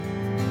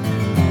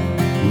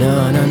Hey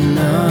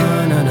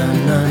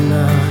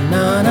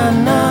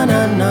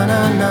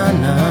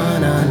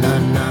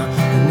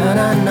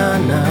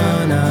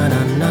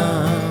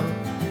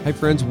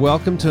friends,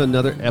 welcome to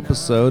another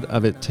episode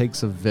of It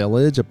Takes a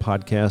Village, a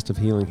podcast of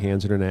Healing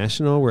Hands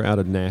International. We're out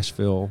of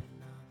Nashville,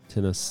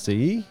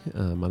 Tennessee.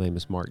 My name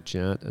is Mark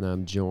Gent, and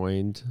I'm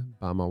joined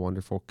by my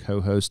wonderful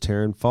co-host,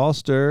 Taryn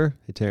Foster.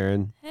 Hey,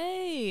 Taryn.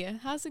 Hey,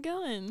 how's it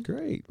going?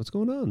 Great. What's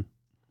going on?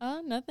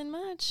 Nothing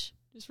much.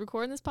 Just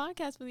recording this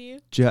podcast with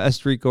you.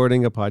 Just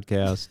recording a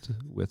podcast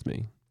with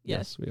me.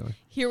 Yes, we are.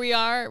 Here we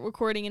are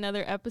recording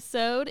another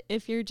episode.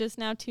 If you're just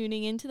now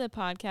tuning into the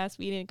podcast,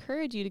 we'd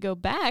encourage you to go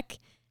back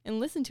and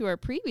listen to our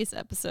previous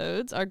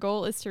episodes. Our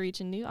goal is to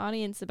reach a new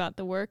audience about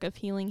the work of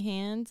Healing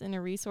Hands and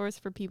a resource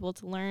for people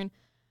to learn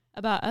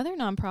about other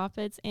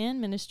nonprofits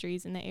and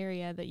ministries in the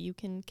area that you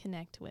can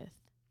connect with.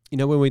 You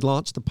know, when we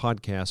launched the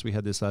podcast, we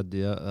had this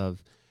idea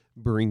of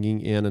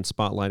bringing in and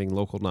spotlighting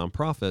local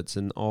nonprofits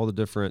and all the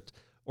different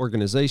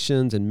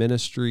organizations and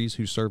ministries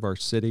who serve our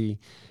city.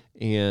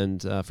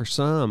 And for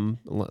some,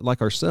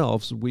 like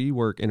ourselves, we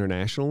work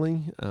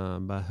internationally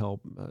by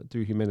help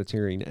through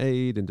humanitarian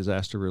aid and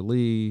disaster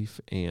relief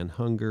and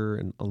hunger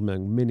and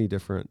among many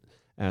different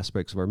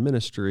aspects of our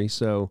ministry.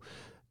 So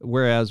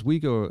whereas we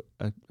go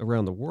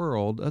around the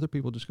world, other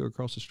people just go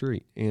across the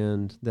street.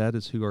 And that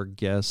is who our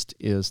guest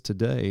is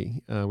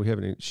today.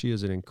 She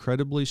is an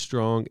incredibly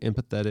strong,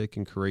 empathetic,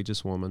 and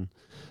courageous woman.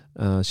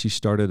 She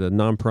started a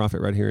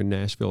nonprofit right here in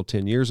Nashville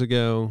 10 years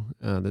ago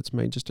that's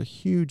made just a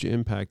huge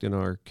impact in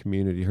our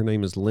community. Her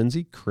name is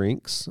Lindsay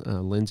Crinks.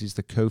 Lindsay's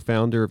the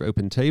co-founder of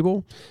Open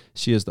Table.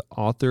 She is the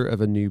author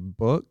of a new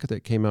book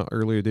that came out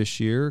earlier this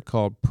year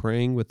called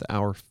Praying with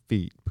Our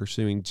Feet,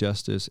 Pursuing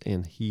Justice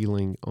and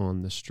Healing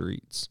on the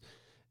Streets.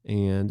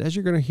 And as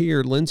you're going to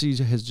hear, Lindsay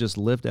has just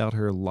lived out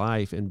her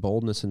life in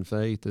boldness and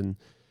faith, and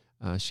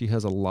she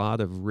has a lot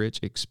of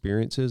rich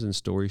experiences and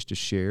stories to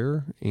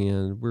share,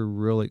 and we're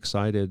really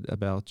excited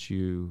about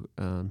you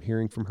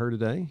hearing from her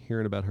today,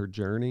 hearing about her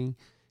journey,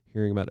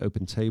 hearing about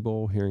Open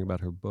Table, hearing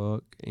about her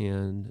book,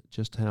 and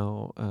just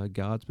how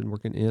God's been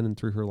working in and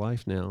through her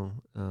life now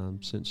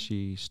since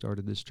she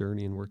started this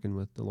journey and working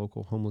with the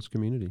local homeless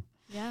community.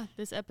 Yeah,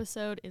 this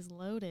episode is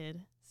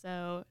loaded,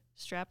 so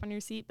strap on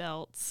your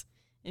seatbelts.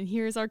 And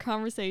here's our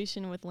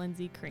conversation with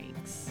Lindsay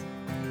Crinks.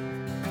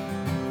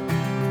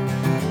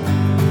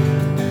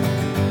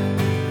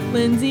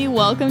 Lindsay,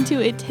 welcome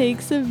to It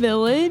Takes a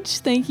Village.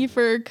 Thank you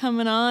for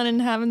coming on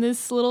and having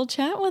this little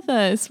chat with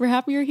us. We're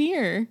happy you're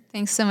here.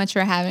 Thanks so much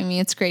for having me.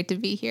 It's great to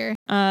be here.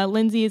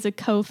 Lindsay is a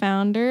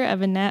co-founder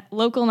of a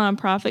local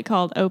nonprofit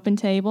called Open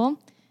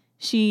Table.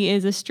 She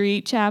is a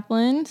street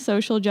chaplain,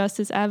 social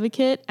justice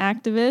advocate,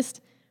 activist,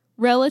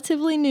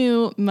 relatively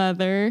new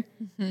mother,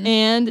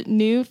 and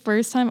new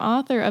first-time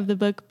author of the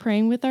book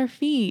Praying with Our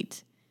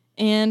Feet.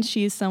 And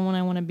she's someone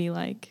I want to be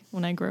like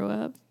when I grow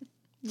up.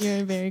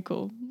 You're very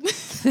cool.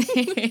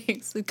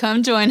 Thanks.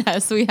 Come join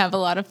us. We have a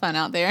lot of fun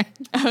out there.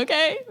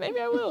 Okay, maybe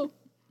I will.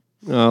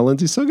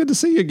 Lindsay, so good to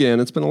see you again.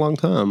 It's been a long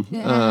time.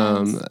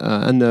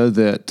 I know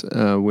that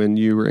when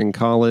you were in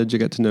college, I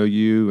got to know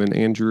you and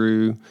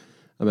Andrew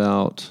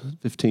about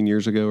 15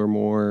 years ago or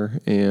more.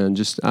 And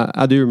just,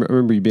 I do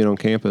remember you being on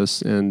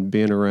campus and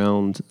being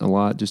around a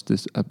lot, just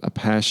this a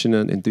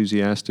passionate,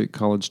 enthusiastic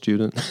college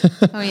student.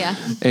 Oh, yeah.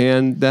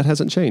 And that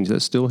hasn't changed.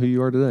 That's still who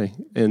you are today,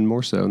 and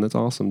more so. And that's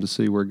awesome to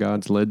see where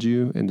God's led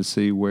you and to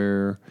see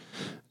where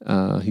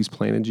He's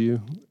planted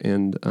you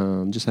and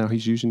just how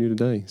He's using you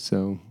today.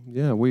 So,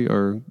 yeah, we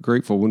are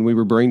grateful. When we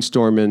were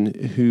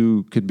brainstorming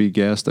who could be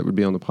guests that would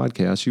be on the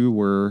podcast, you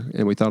were,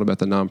 and we thought about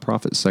the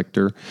nonprofit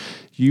sector,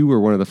 you were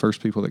one of the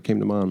first people that came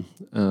to mind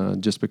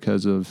just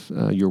because of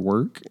your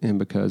work and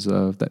because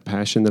of that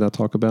passion that I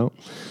talk about.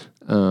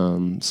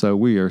 So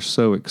we are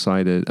so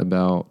excited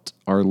about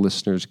our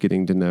listeners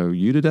getting to know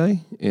you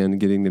today and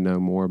getting to know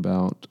more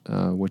about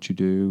what you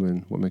do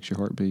and what makes your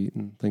heart beat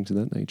and things of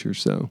that nature.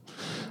 So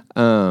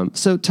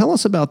tell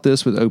us about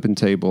this with Open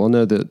Table. I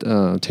know that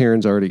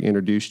Taryn's already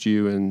introduced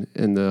you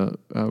and the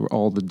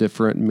all the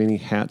different many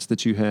hats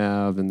that you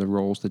have and the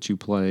roles that you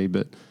play,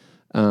 but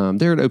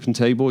there at Open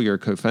Table, you're a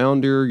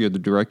co-founder, you're the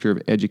director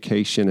of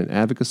education and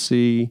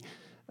advocacy.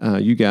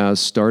 You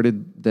guys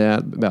started that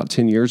about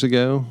 10 years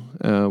ago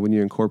when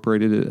you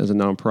incorporated it as a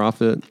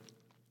nonprofit.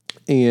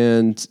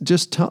 And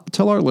just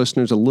tell our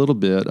listeners a little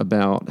bit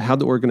about how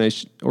the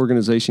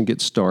organization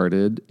gets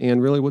started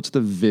and really what's the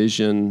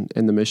vision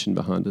and the mission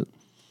behind it.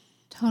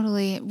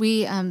 Totally.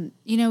 We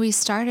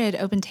started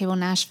Open Table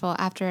Nashville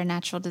after a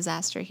natural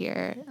disaster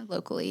here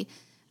locally.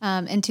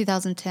 In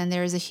 2010,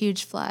 there was a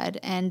huge flood,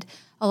 and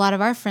a lot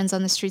of our friends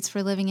on the streets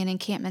were living in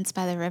encampments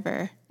by the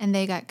river, and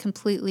they got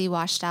completely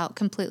washed out,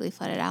 completely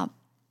flooded out.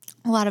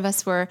 A lot of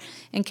us were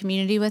in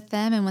community with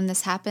them, and when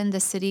this happened, the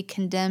city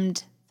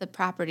condemned the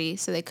property,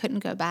 so they couldn't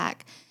go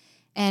back.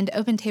 And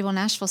Open Table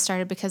Nashville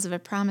started because of a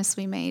promise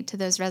we made to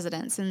those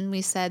residents, and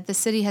we said, the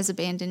city has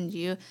abandoned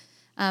you.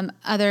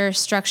 Other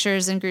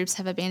structures and groups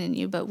have abandoned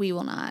you, but we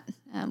will not.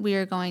 We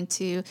are going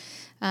to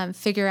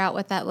figure out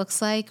what that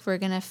looks like. We're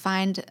going to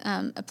find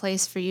a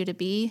place for you to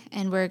be,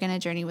 and we're going to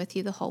journey with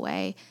you the whole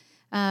way.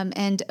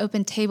 And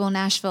Open Table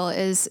Nashville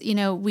is,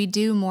 we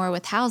do more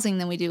with housing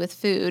than we do with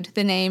food.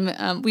 The name,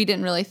 we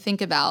didn't really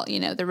think about,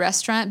 the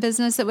restaurant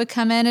business that would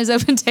come in as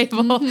Open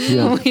Table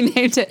when we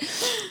named it.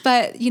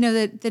 But,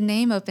 the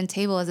name Open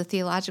Table is a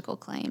theological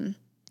claim.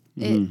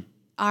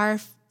 Our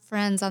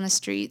friends on the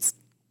streets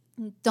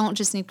don't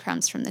just need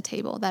crumbs from the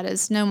table. That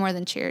is no more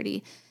than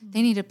charity.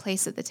 They need a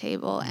place at the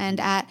table. And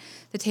at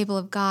the table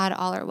of God,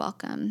 all are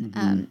welcome.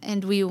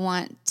 And we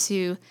want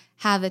to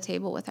have a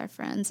table with our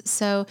friends.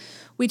 So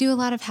we do a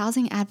lot of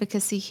housing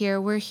advocacy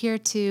here. We're here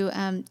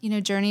to,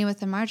 journey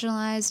with the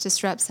marginalized,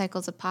 disrupt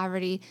cycles of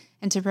poverty,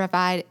 and to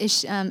provide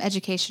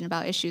education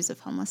about issues of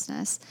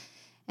homelessness.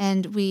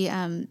 And we,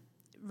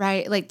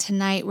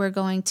 tonight, we're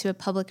going to a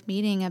public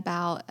meeting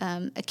about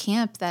a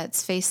camp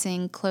that's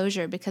facing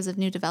closure because of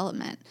new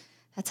development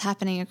that's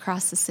happening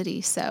across the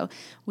city. So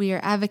we are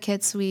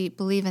advocates. We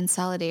believe in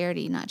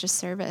solidarity, not just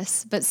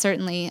service. But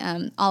certainly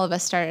all of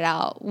us started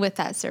out with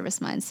that service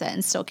mindset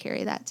and still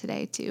carry that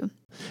today too.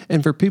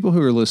 And for people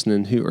who are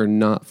listening who are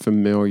not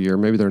familiar,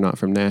 maybe they're not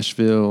from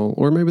Nashville,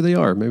 or maybe they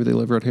are. Maybe they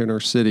live right here in our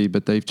city,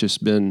 but they've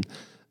just been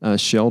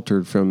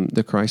sheltered from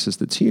the crisis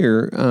that's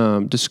here.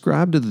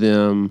 Describe to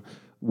them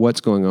what's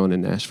going on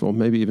in Nashville.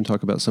 Maybe even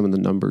talk about some of the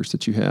numbers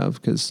that you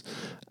have, because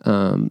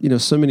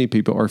so many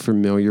people are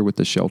familiar with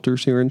the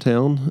shelters here in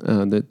town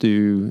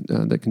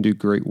that can do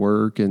great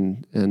work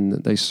and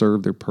they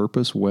serve their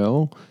purpose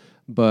well.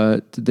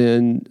 But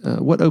then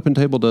what Open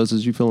Table does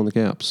is you fill in the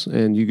gaps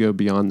and you go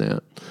beyond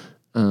that.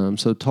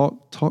 So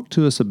talk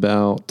to us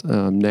about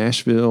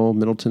Nashville,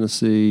 Middle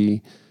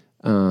Tennessee,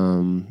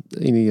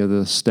 any of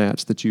the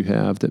stats that you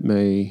have that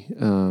may,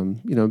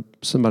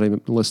 somebody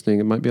listening,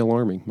 it might be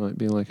alarming, might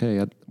be like, hey,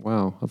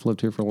 I've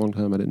lived here for a long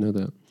time. I didn't know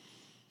that.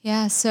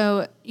 Yeah.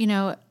 So,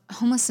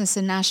 homelessness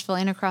in Nashville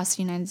and across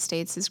the United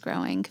States is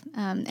growing.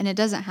 And it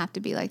doesn't have to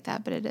be like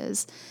that, but it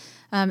is.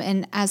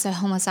 And as a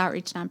homeless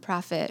outreach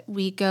nonprofit,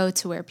 we go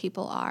to where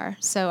people are.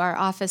 So our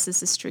office is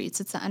the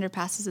streets, it's the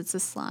underpasses, it's the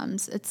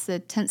slums, it's the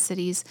tent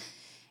cities.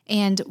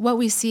 And what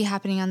we see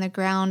happening on the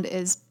ground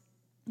is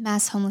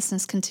mass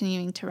homelessness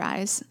continuing to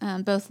rise,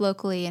 both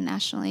locally and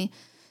nationally.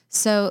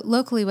 So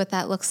locally, what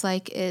that looks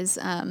like is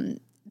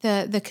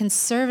the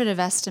conservative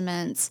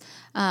estimates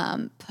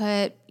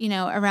put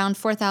around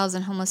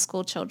 4,000 homeless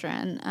school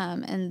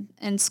children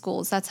in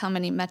schools. That's how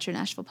many Metro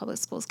Nashville Public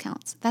Schools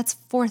counts. That's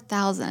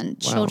 4,000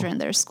 children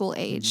that are school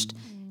aged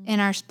in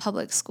our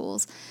public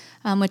schools,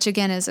 which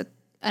again is an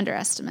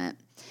underestimate.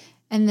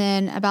 And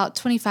then about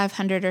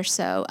 2,500 or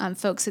so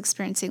folks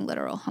experiencing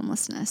literal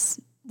homelessness.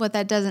 What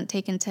that doesn't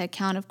take into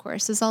account, of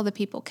course, is all the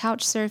people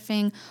couch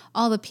surfing,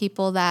 all the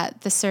people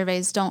that the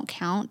surveys don't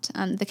count,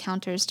 the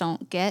counters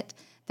don't get,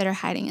 that are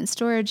hiding in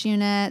storage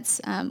units.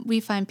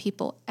 We find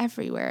people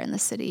everywhere in the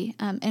city,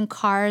 in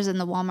cars, in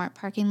the Walmart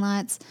parking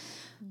lots.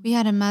 We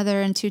had a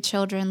mother and 2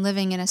 children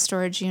living in a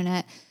storage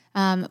unit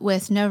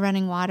with no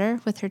running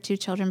water with her 2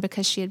 children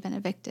because she had been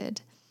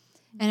evicted.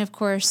 And of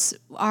course,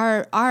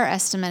 our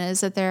estimate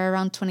is that there are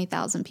around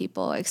 20,000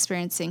 people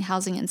experiencing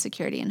housing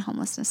insecurity and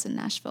homelessness in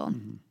Nashville.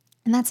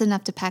 And that's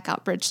enough to pack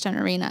out Bridgestone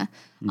Arena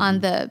on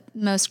the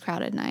most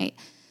crowded night.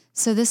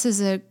 So this is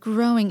a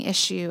growing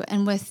issue.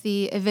 And with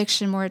the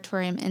eviction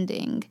moratorium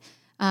ending,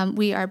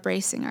 we are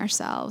bracing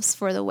ourselves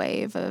for the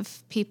wave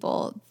of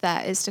people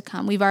that is to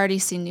come. We've already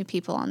seen new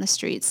people on the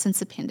streets since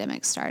the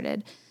pandemic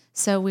started.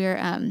 So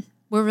we're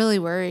really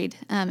worried,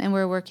 and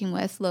we're working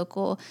with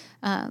local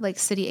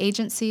city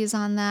agencies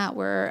on that.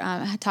 We're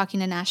talking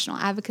to national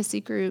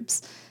advocacy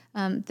groups.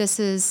 This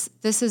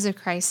is a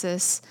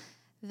crisis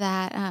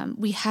that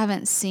we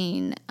haven't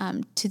seen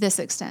to this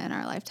extent in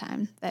our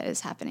lifetime that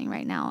is happening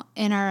right now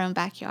in our own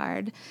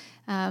backyard,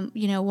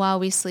 while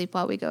we sleep,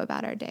 while we go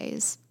about our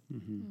days.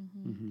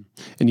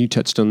 And you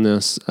touched on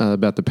this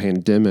about the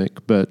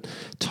pandemic, but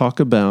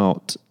talk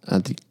about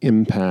the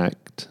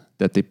impact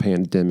that the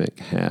pandemic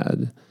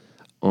had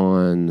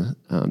on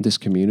this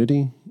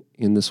community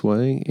in this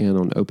way and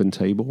on Open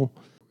Table.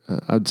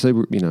 I'd say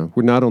we're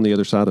not on the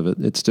other side of it.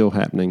 It's still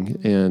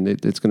happening, and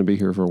it's going to be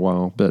here for a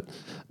while. But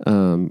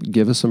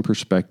give us some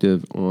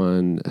perspective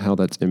on how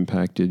that's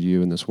impacted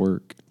you in this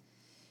work.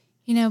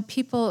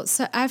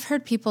 So I've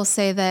heard people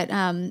say that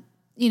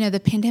the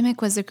pandemic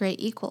was a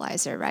great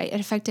equalizer, right? It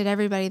affected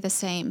everybody the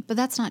same, but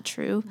that's not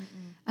true.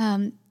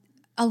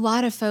 A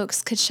lot of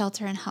folks could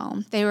shelter in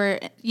home. They were,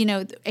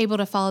 able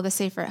to follow the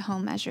safer at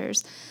home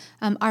measures.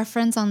 Our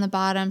friends on the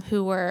bottom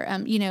who were,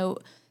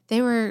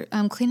 they were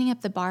cleaning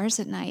up the bars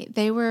at night.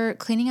 They were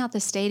cleaning out the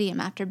stadium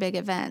after big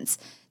events,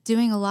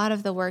 doing a lot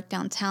of the work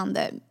downtown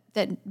that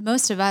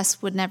most of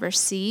us would never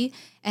see,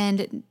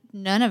 and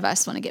none of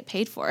us want to get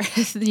paid for,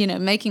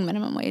 making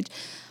minimum wage.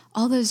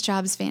 All those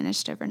jobs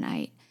vanished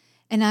overnight.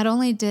 And not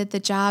only did the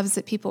jobs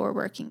that people were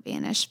working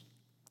vanish,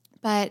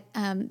 but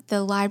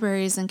the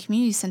libraries and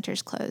community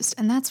centers closed.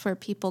 And that's where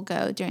people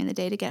go during the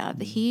day to get out of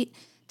the heat,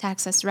 to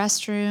access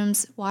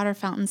restrooms, water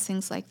fountains,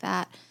 things like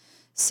that.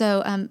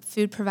 So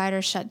food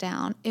providers shut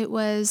down.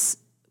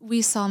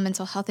 We saw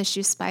mental health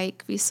issues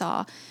spike. We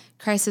saw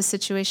crisis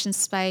situations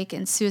spike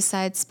and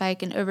suicide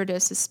spike and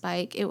overdoses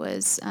spike. It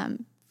was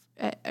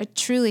a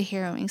truly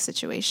harrowing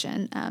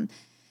situation.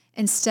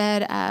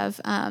 Instead of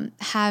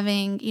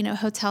having,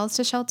 hotels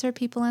to shelter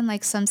people in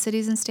like some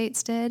cities and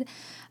states did,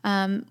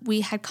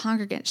 we had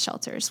congregant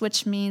shelters,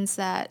 which means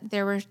that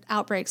there were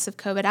outbreaks of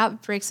COVID.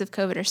 Outbreaks of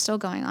COVID are still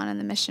going on in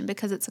the Mission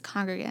because it's a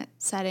congregant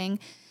setting.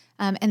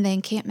 And the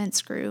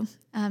encampments grew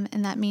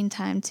in that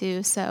meantime,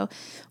 too. So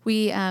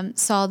we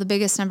saw the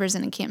biggest numbers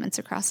in encampments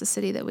across the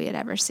city that we had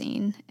ever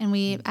seen. And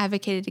we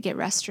advocated to get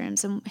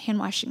restrooms and hand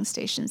washing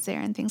stations there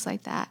and things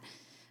like that.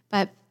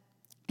 But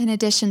in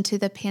addition to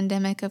the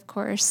pandemic, of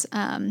course,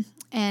 and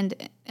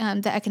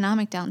the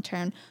economic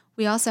downturn,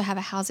 we also have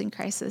a housing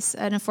crisis,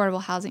 an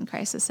affordable housing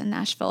crisis in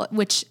Nashville,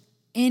 which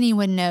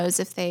anyone knows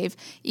if they've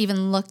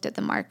even looked at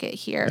the market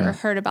here or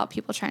heard about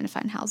people trying to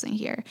find housing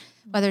here,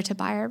 whether to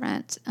buy or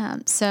rent.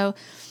 So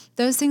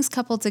those things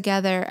coupled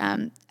together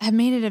have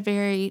made it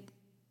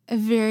a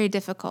very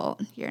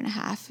difficult year and a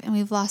half. And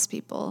we've lost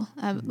people,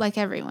 like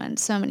everyone.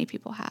 So many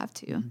people have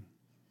too.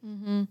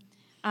 Mm-hmm.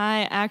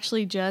 I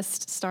actually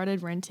just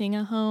started renting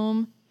a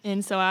home.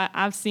 And so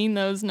I've seen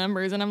those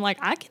numbers and I'm like,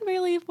 I can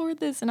barely afford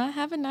this. And I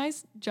have a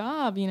nice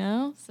job,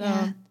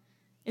 So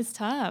it's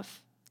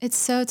tough. It's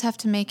so tough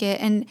to make it.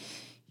 And,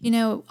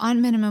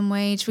 on minimum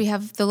wage, we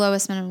have the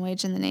lowest minimum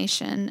wage in the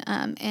nation.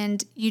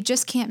 And you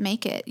just can't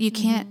make it. You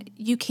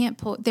can't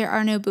pull, there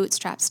are no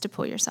bootstraps to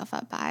pull yourself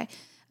up by.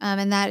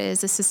 And that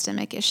is a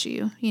systemic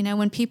issue.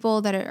 When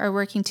people that are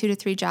working 2 to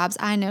 3 jobs,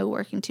 I know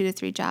working 2 to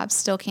 3 jobs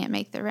still can't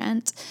make the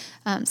rent,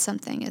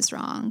 something is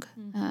wrong.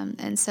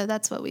 And so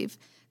that's what we've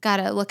got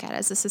to look at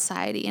as a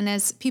society and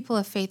as people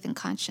of faith and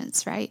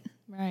conscience, right?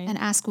 Right. And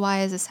ask,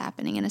 why is this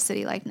happening in a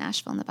city like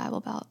Nashville in the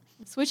Bible Belt?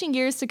 Switching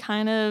gears to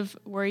kind of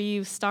where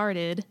you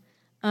started,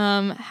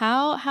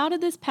 how did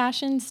this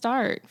passion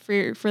start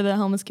for the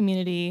homeless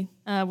community?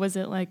 Was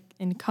it like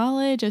in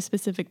college, a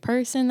specific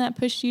person that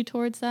pushed you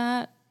towards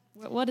that?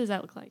 What does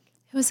that look like?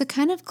 It was a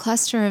kind of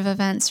cluster of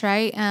events,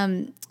 right?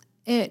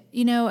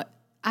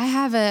 I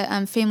have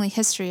a family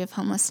history of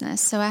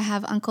homelessness, so I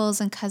have uncles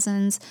and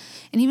cousins,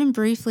 and even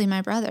briefly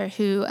my brother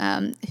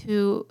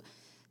who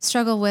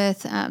struggle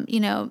with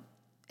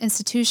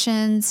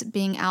institutions,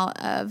 being out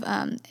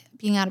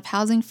of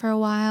housing for a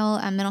while,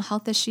 mental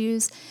health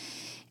issues.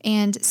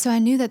 And so I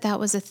knew that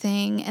was a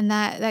thing, and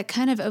that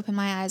kind of opened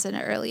my eyes at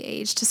an early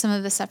age to some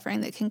of the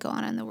suffering that can go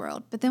on in the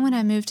world. But then when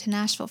I moved to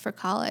Nashville for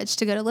college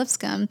to go to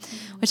Lipscomb,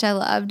 which I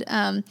loved,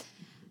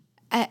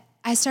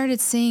 I started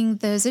seeing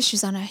those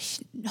issues on a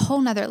whole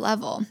nother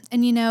level.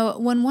 And,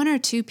 when 1 or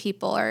 2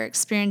 people are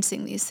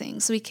experiencing these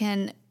things, we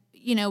can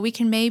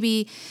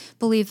maybe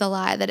believe the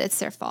lie that it's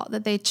their fault,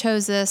 that they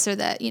chose this or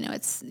that,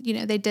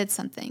 they did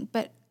something.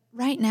 But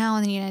right now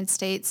in the United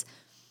States,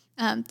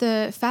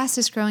 the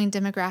fastest growing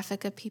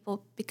demographic of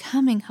people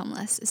becoming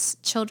homeless is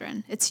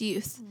children, it's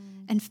youth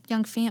and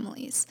young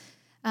families.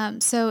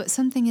 So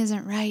something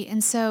isn't right.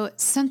 And so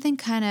something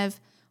kind of,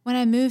 when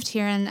I moved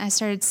here and I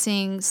started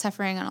seeing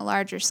suffering on a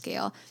larger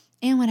scale,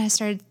 and when I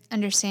started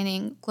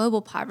understanding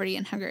global poverty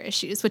and hunger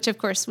issues, which of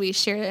course we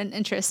share an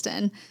interest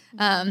in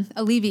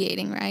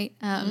alleviating, right?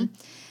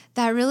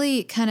 That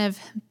really kind of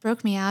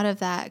broke me out of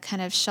that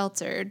kind of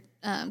sheltered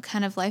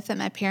kind of life that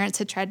my parents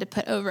had tried to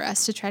put over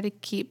us to try to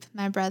keep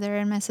my brother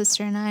and my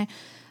sister and I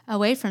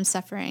away from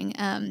suffering.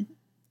 And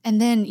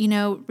then,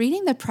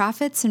 reading the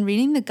prophets and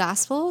reading the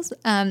Gospels,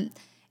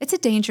 it's a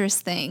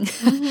dangerous thing.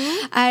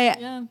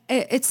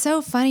 It's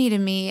so funny to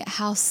me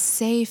how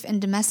safe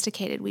and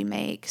domesticated we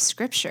make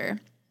Scripture.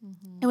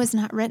 It was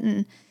not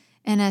written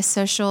in a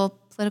social,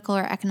 political,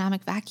 or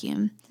economic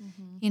vacuum,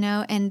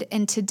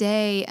 and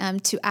today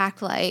to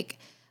act like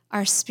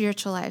our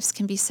spiritual lives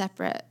can be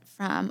separate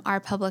from our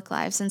public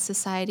lives and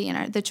society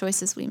and the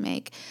choices we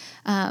make,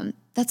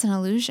 that's an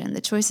illusion.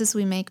 The choices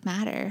we make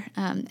matter.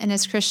 And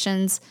as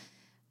Christians,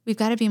 we've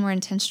got to be more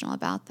intentional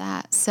about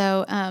that.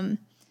 So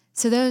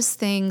those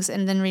things,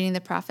 and then reading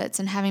the prophets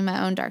and having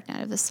my own dark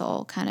night of the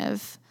soul kind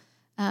of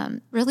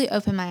really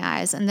opened my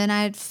eyes. And then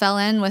I fell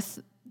in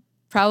with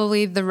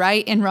probably the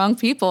right and wrong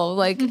people,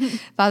 like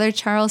Father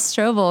Charles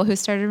Strobel, who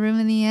started Room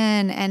in the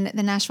Inn, and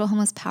the Nashville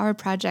Homeless Power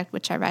Project,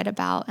 which I write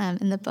about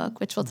in the book,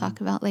 which we'll talk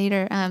about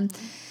later.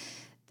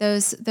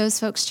 Those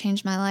folks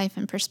changed my life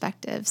and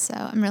perspective. So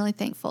I'm really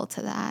thankful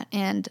to that,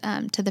 and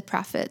to the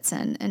prophets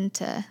and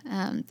to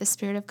the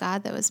Spirit of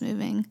God that was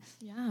moving.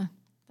 Yeah,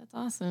 that's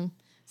awesome.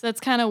 So that's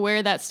kind of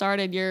where that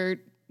started,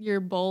 your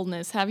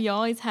boldness. Have you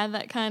always had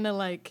that kind of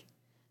like,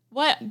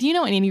 what, do you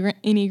know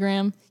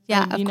Enneagram?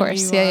 Yeah, of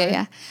course.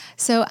 Yeah.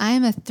 So I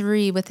am a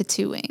 3 with a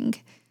 2 wing.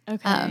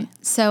 Okay.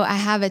 So I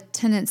have a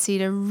tendency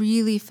to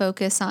really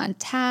focus on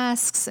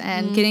tasks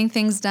and getting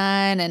things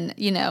done and,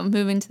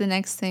 moving to the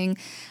next thing.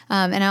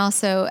 And I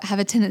also have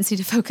a tendency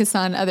to focus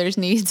on others'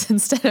 needs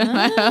instead of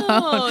my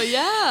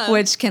own,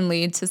 which can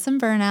lead to some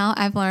burnout,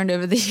 I've learned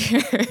over the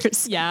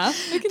years. Yeah.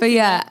 But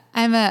yeah,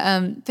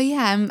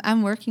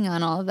 I'm working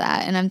on all of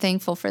that, and I'm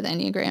thankful for the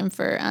Enneagram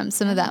for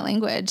some of that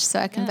language, so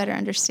I can better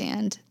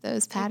understand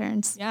those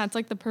patterns. Yeah, it's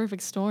like the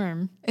perfect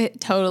storm. It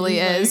totally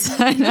is.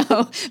 I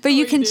know, but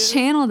you can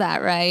channel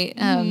that, right?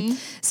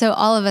 So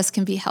all of us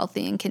can be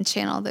healthy and can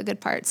channel the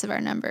good parts of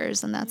our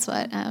numbers, and that's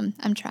what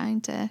I'm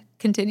trying to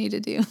continue to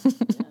do.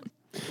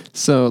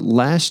 So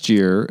last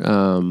year,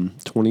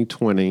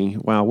 2020,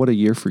 wow, what a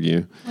year for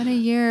you. What a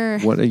year.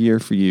 What a year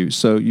for you.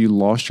 So you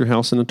lost your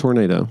house in a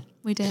tornado.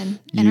 We did.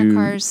 And our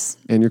cars.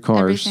 And your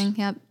cars. Everything,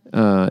 yep.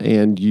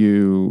 And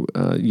you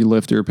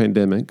lived through a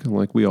pandemic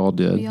like we all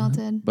did. We all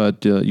did.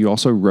 But you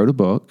also wrote a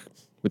book,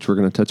 which we're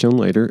going to touch on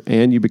later,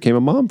 and you became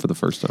a mom for the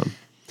first time.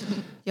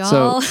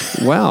 Y'all.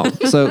 So, wow.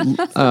 So,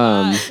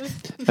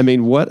 I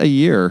mean, what a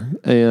year.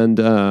 And,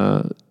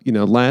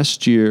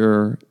 last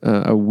year,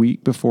 a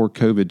week before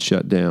COVID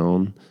shut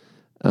down,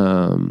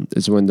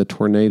 is when the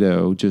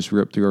tornado just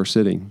ripped through our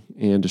city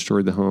and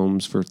destroyed the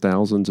homes for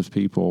thousands of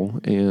people.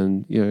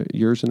 And,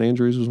 yours and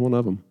Andrew's was one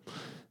of them.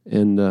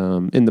 And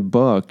in the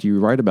book,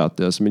 you write about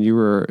this. I mean, you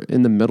were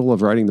in the middle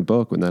of writing the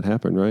book when that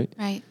happened, right?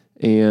 Right.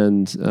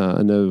 And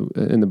I know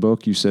in the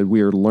book you said, we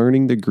are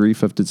learning the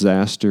grief of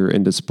disaster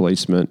and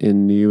displacement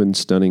in new and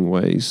stunning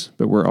ways,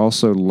 but we're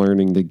also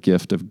learning the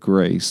gift of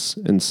grace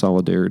and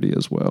solidarity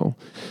as well.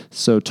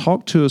 So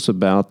talk to us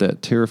about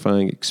that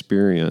terrifying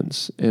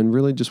experience and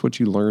really just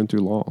what you learned through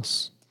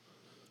loss.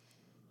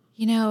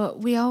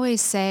 We always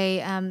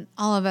say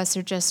all of us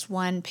are just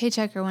one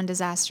paycheck or one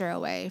disaster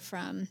away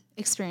from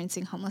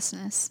experiencing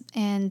homelessness.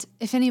 And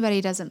if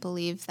anybody doesn't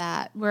believe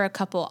that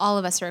all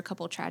of us are a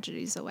couple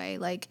tragedies away,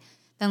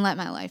 then let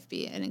my life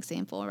be an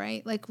example,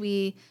 right?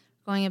 We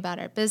going about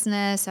our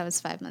business. I was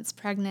 5 months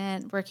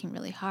pregnant, working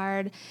really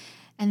hard.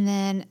 And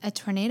then a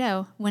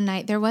tornado one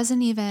night, I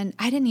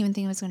didn't even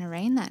think it was going to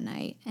rain that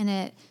night. And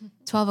at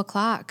 12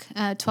 o'clock,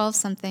 12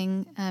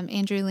 something,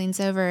 Andrew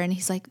leans over and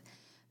he's like,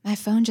 my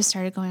phone just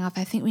started going off.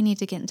 I think we need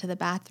to get into the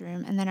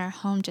bathroom. And then our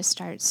home just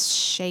starts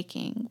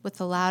shaking with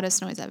the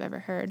loudest noise I've ever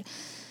heard.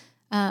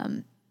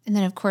 And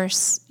then, of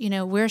course,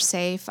 we're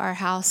safe. Our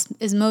house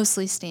is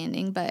mostly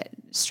standing, but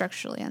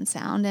structurally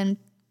unsound. And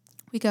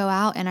we go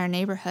out and our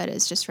neighborhood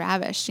is just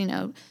ravished.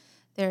 There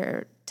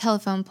are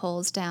telephone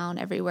poles down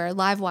everywhere,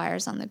 live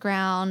wires on the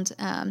ground,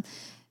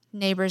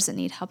 neighbors that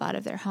need help out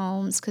of their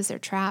homes because they're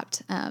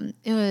trapped.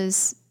 It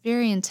was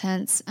very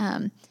intense.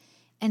 And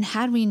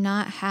had we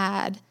not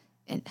had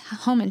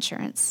home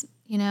insurance,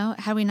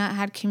 had we not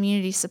had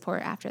community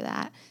support after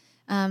that,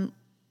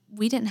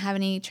 we didn't have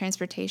any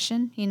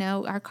transportation.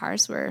 Our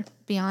cars were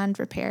beyond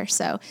repair.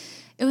 So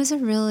it was a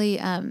really,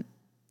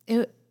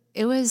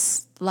 it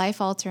was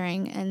life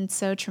altering and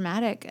so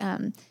traumatic.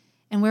 And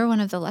we're one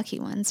of the lucky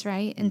ones,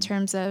 right? In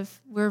terms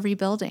of we're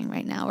rebuilding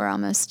right now. We're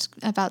almost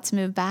about to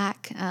move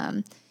back.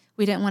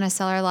 We didn't want to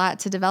sell our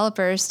lot to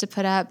developers to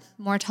put up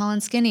more tall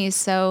and skinnies.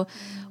 So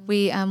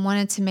we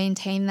wanted to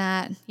maintain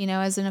that,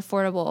 as an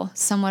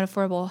somewhat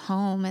affordable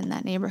home in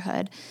that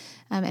neighborhood,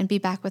 and be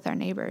back with our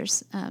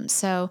neighbors.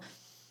 So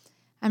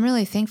I'm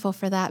really thankful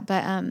for that.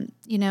 But,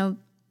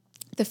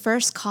 the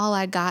first call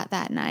I got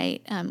that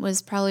night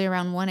was probably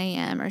around 1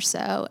 a.m. or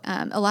so.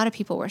 A lot of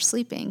people were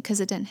sleeping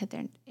because it didn't hit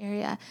their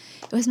area.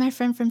 It was my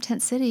friend from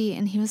Tent City,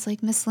 and he was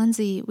like, Miss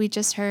Lindsay, we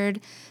just heard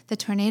the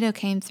tornado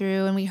came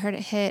through, and we heard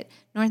it hit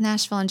North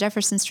Nashville and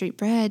Jefferson Street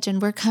Bridge, and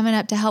we're coming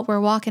up to help.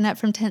 We're walking up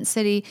from Tent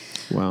City.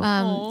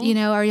 Wow.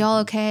 Are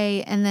y'all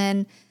okay? And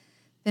then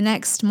the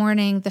next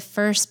morning, the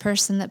first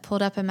person that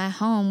pulled up in my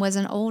home was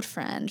an old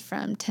friend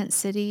from Tent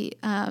City,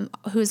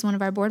 who is one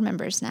of our board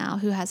members now,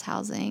 who has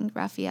housing,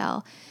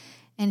 Raphael.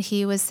 And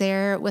he was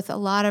there with a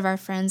lot of our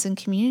friends and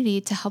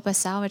community to help us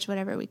salvage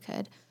whatever we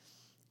could.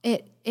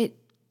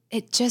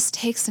 It just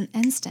takes an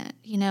instant,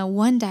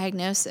 one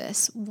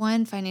diagnosis,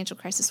 one financial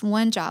crisis,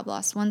 one job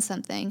loss, one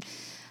something,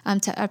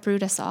 to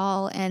uproot us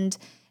all. And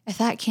if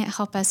that can't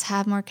help us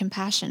have more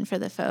compassion for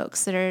the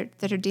folks that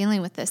are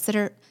dealing with this, that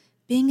are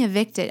being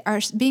evicted, are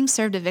being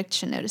served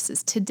eviction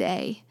notices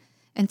today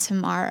and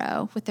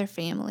tomorrow with their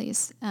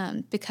families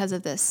because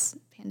of this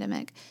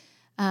pandemic,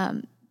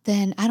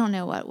 then I don't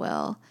know what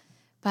will.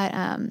 But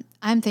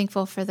I'm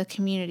thankful for the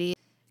community.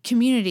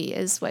 Community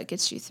is what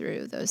gets you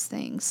through those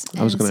things.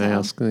 I was going to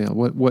ask,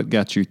 what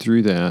got you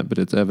through that? But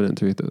it's evident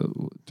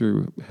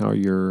through how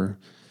your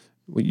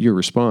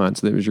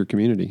response. That was your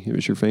community. It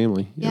was your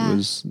family. Yeah. It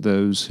was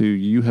those who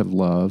you have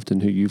loved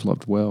and who you've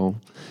loved well.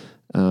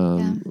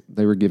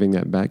 They were giving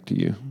that back to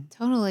you.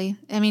 Totally.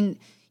 I mean,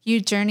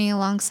 you journey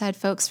alongside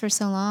folks for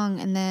so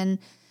long, and then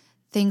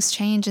things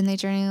change and they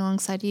journey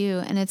alongside you.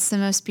 And it's the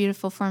most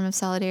beautiful form of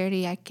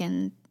solidarity I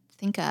can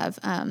think of.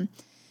 And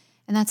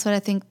that's what I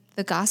think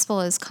the gospel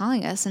is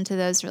calling us into,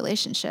 those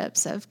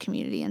relationships of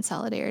community and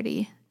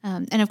solidarity.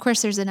 And of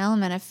course, there's an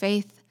element of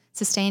faith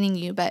sustaining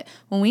you. But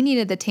when we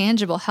needed the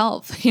tangible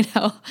help,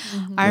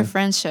 our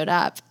friends showed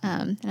up.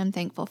 And I'm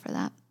thankful for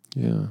that.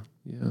 Yeah.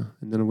 Yeah.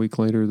 And then a week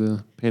later,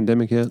 the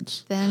pandemic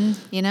hits. Then,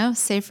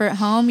 safer at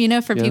home,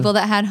 for people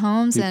that had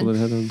homes. People that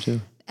had homes, yeah.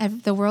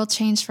 The world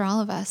changed for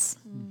all of us.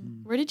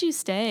 Where did you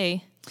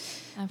stay?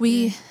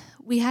 We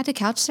we had to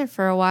couch surf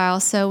for a while.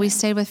 So we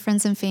stayed with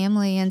friends and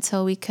family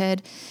until we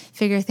could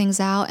figure things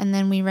out. And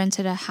then we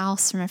rented a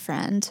house from a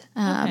friend.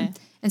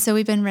 And so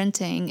we've been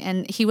renting,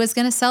 and he was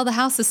going to sell the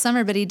house this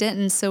summer, but he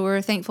didn't. So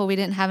we're thankful we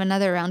didn't have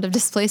another round of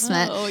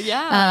displacement. Oh,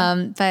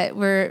 yeah. But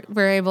we're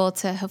able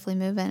to hopefully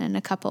move in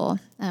a couple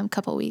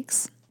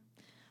weeks.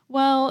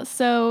 Well,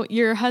 so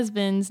your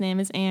husband's name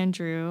is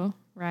Andrew,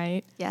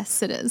 right?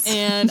 Yes, it is.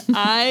 And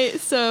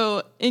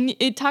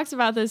it talks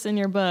about this in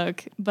your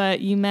book,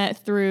 but you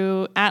met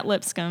at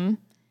Lipscomb.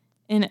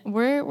 And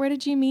where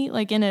did you meet?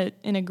 Like in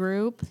a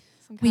group?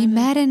 We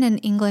met in an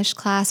English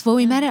class. Well,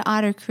 we met at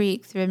Otter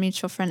Creek through a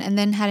mutual friend, and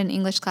then had an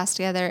English class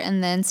together,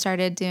 and then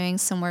started doing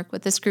some work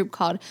with this group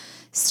called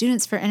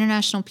Students for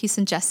International Peace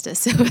and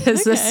Justice. It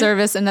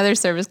was another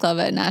service club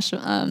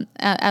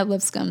at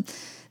Lipscomb.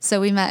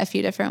 So we met a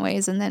few different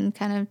ways, and then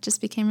kind of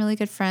just became really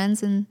good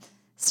friends and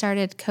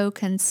started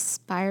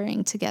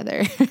co-conspiring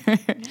together.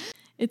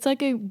 It's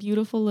like a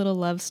beautiful little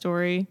love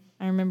story.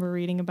 I remember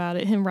reading about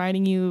it, him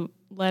writing you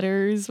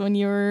letters when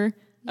you were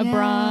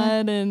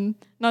abroad, and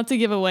not to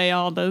give away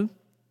all the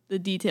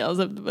details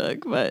of the book,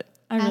 but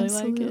I really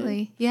like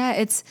it. Yeah,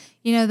 it's,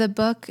 the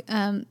book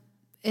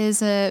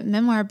is a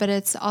memoir, but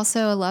it's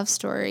also a love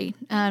story,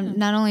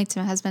 not only to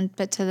my husband,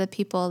 but to the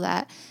people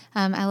that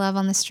I love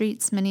on the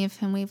streets, many of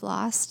whom we've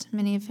lost,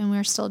 many of whom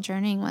we're still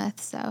journeying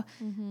with. So,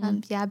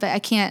 but I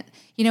can't,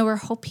 we're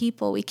whole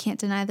people. We can't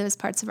deny those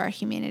parts of our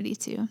humanity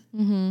too.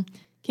 Mm-hmm.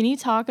 Can you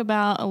talk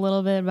a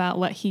little bit about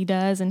what he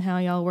does and how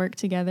y'all work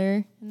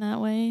together in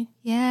that way?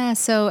 Yeah,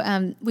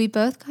 so we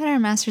both got our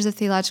Master's of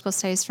Theological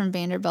Studies from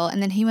Vanderbilt,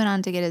 and then he went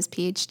on to get his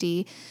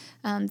PhD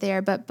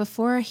there. But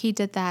before he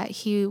did that,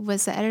 he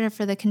was the editor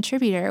for The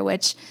Contributor,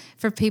 which,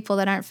 for people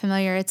that aren't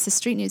familiar, it's a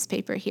street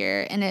newspaper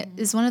here, and it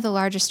is one of the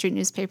largest street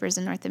newspapers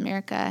in North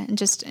America, and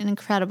just an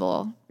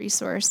incredible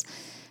resource.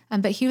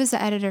 But he was the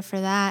editor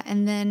for that,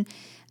 and then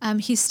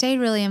he stayed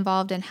really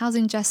involved in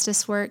housing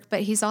justice work,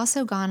 but he's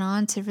also gone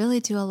on to really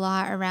do a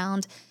lot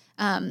around,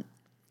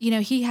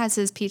 he has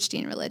his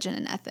PhD in religion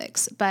and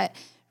ethics, but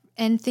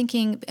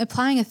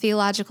applying a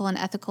theological and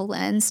ethical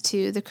lens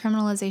to the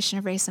criminalization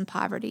of race and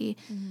poverty.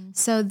 Mm-hmm.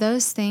 So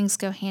those things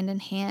go hand in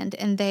hand,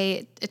 and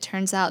it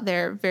turns out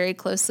they're very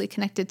closely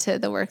connected to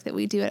the work that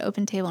we do at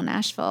Open Table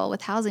Nashville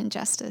with housing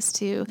justice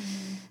too.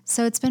 Mm-hmm.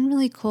 So it's been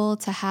really cool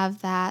to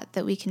have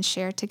that we can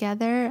share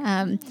together.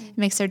 It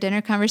makes our dinner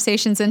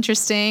conversations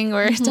interesting.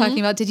 We're talking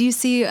about, did you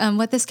see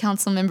what this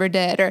council member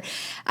did? Or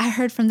I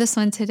heard from this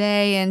one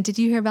today, and did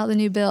you hear about the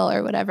new bill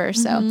or whatever?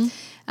 So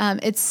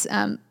it's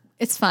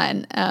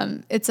fun.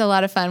 It's a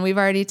lot of fun. We've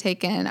already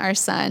taken our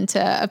son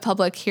to a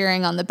public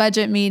hearing on the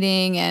budget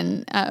meeting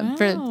and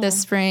for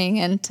this spring,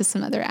 and to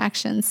some other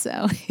actions.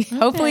 So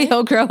hopefully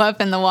he'll grow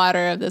up in the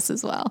water of this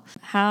as well.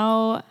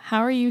 How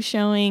are you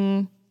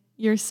showing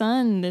your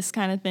son this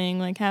kind of thing?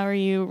 Like, how are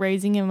you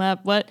raising him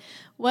up? What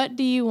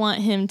do you want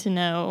him to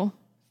know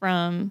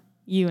from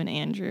you and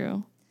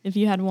Andrew, if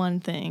you had one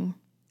thing?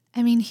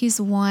 I mean, he's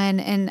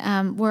one,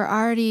 and we're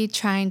already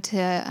trying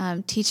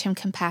to teach him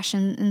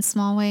compassion in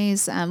small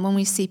ways. When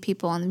we see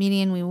people on the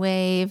median, we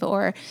wave,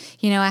 or,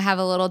 I have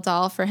a little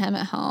doll for him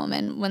at home,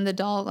 and when the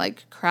doll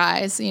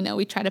cries,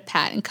 we try to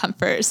pat and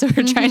comfort. So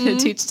we're trying to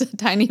teach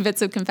tiny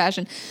bits of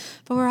compassion,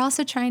 but we're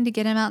also trying to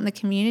get him out in the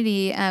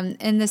community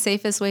in the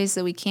safest ways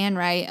that we can,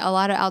 right? A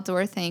lot of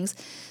outdoor things,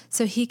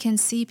 so he can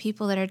see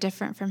people that are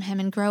different from him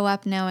and grow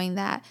up knowing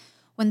that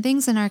when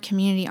things in our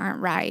community aren't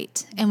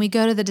right and we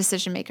go to the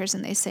decision makers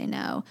and they say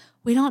no,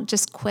 we don't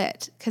just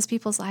quit because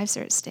people's lives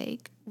are at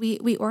stake.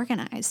 We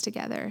organize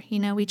together.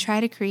 We try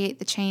to create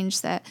the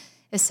change that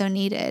is so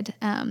needed.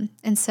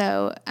 And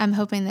so I'm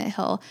hoping that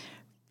he'll,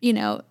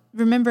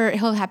 remember,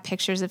 he'll have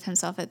pictures of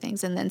himself at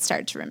things and then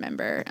start to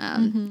remember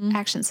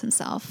actions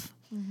himself.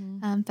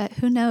 Mm-hmm. But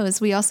who knows?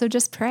 We also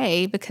just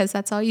pray, because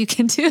that's all you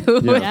can do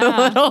with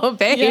little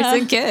babes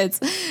and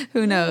kids.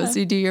 Who knows?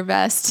 You do your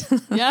best.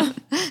 Yeah,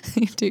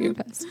 you do your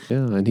best.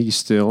 Yeah, and he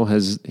still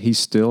has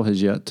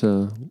yet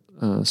to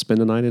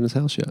spend a night in his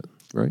house yet,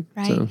 right?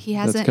 Right. So he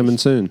hasn't. That's coming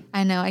soon.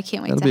 I know. I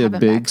can't wait. That'll be a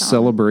big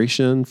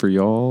celebration for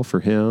y'all,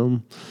 for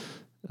him.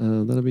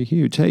 That'll be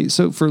huge. Hey,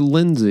 so for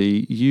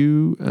Lindsay,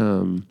 you.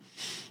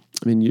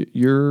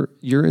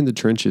 You're in the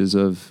trenches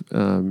of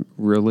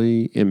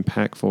really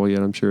impactful, yet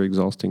I'm sure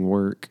exhausting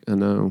work. I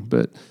know,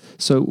 but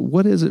so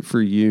what is it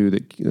for you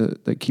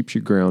that keeps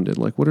you grounded?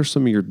 Like, what are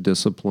some of your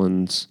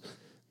disciplines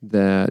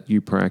that you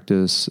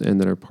practice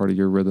and that are part of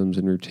your rhythms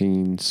and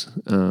routines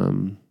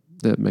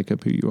that make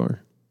up who you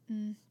are?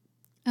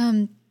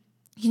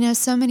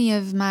 So many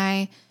of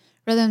my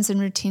rhythms and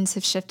routines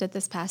have shifted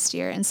this past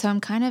year. And so I'm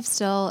kind of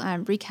still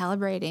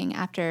recalibrating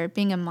after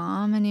being a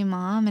new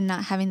mom, and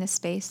not having the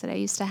space that I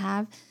used to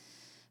have.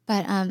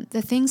 But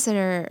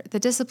the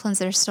disciplines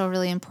that are still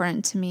really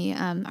important to me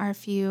are a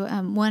few.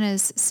 One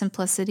is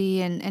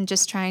simplicity and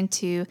just trying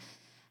to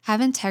have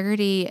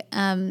integrity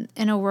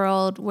in a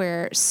world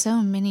where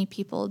so many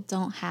people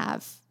don't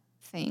have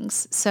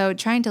things. So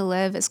trying to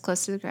live as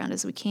close to the ground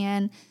as we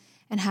can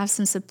and have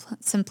some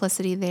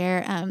simplicity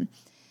there.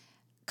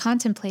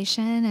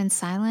 contemplation and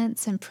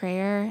silence and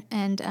prayer.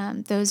 And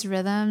those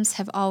rhythms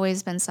have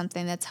always been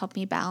something that's helped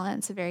me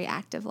balance a very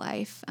active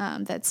life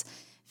that's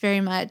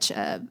very much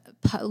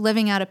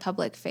living out a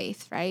public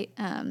faith, right?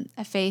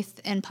 A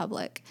faith in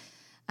public.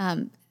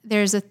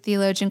 There's a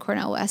theologian,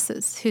 Cornel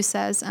West, who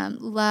says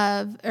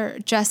love or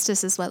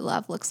justice is what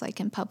love looks like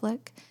in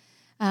public.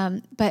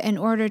 But in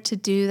order to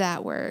do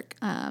that work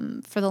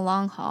for the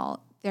long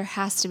haul, there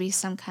has to be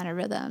some kind of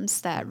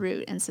rhythms that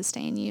root and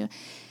sustain you.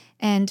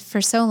 And for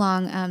so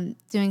long,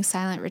 doing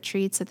silent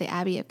retreats at the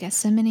Abbey of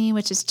Gethsemane,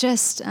 which is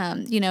just,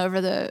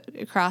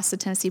 across the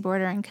Tennessee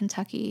border in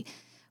Kentucky,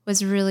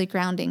 was really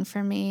grounding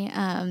for me.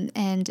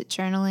 And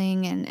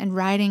journaling and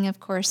writing, of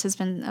course, has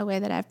been a way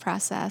that I've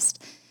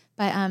processed.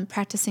 But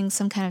practicing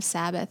some kind of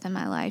Sabbath in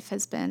my life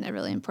has been a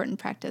really important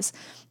practice.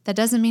 That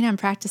doesn't mean I'm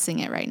practicing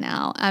it right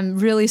now. I'm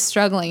really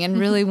struggling and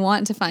really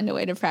want to find a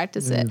way to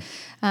practice it.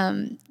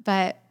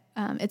 But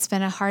it's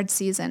been a hard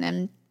season.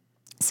 And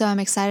so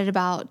I'm excited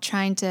about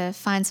trying to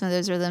find some of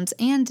those rhythms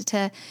and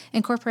to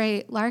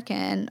incorporate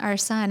Larkin, our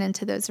son,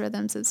 into those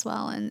rhythms as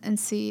well and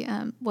see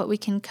what we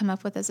can come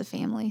up with as a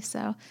family.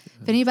 So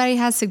if anybody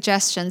has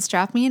suggestions,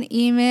 drop me an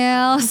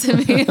email,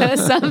 send me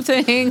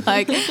something.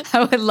 Like,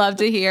 I would love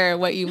to hear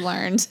what you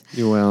learned.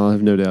 Well, I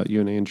have no doubt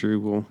you and Andrew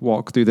will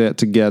walk through that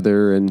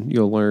together, and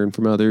you'll learn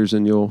from others,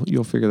 and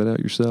you'll figure that out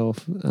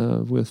yourself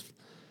with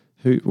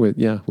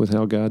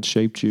how God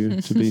shaped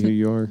you to be who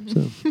you are.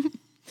 So.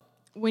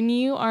 When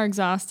you are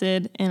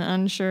exhausted and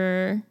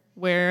unsure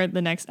where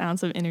the next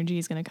ounce of energy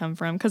is going to come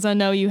from, because I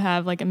know you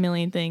have like a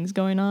million things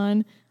going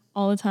on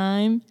all the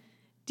time,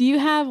 do you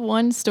have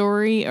one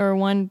story or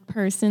one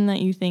person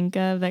that you think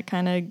of that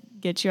kind of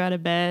gets you out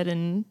of bed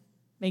and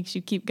makes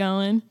you keep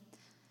going?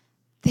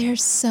 They're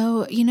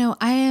so,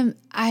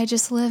 I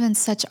just live in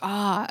such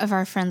awe of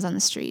our friends on the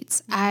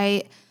streets.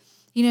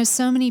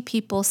 So many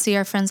people see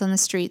our friends on the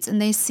streets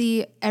and they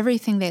see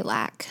everything they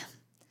lack.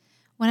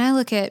 When I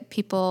look at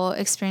people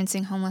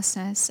experiencing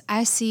homelessness,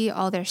 I see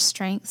all their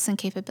strengths and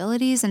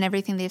capabilities and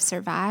everything they've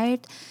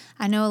survived.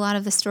 I know a lot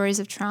of the stories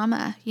of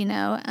trauma,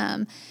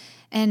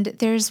 and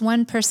there's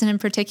one person in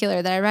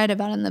particular that I write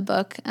about in the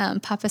book,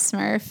 Papa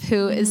Smurf,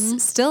 who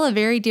is still a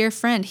very dear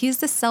friend. He's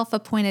the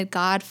self-appointed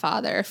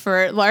godfather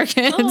for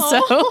Larkin.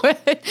 So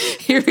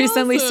he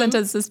recently sent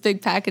us this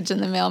big package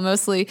in the mail,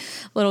 mostly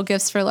little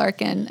gifts for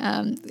Larkin.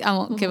 I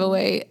won't give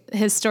away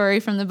his story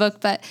from the book,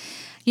 but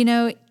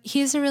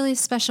he's a really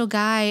special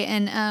guy,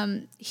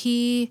 and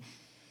he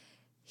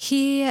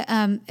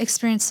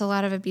experienced a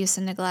lot of abuse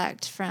and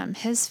neglect from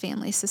his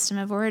family system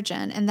of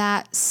origin, and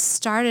that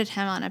started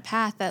him on a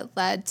path that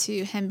led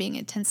to him being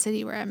in Tent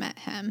City, where I met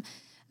him.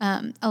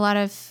 A lot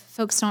of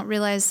folks don't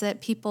realize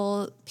that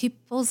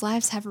people's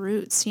lives have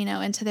roots,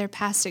 into their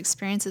past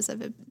experiences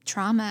of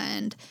trauma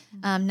and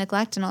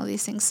neglect and all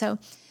these things. So,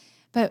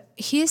 but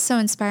he is so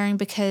inspiring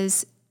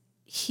because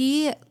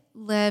he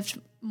lived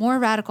more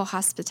radical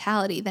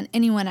hospitality than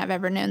anyone I've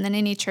ever known, than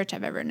any church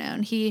I've ever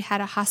known. He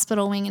had a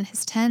hospital wing in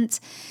his tent.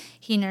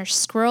 He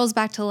nursed squirrels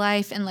back to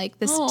life. And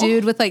this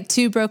dude with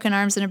 2 broken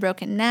arms and a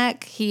broken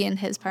neck, he and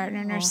his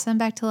partner nursed them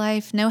back to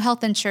life. No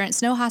health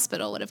insurance, no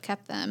hospital would have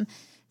kept them.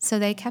 So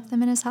they kept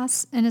them in his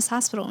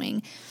hospital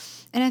wing.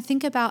 And I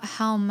think about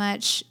how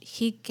much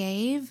he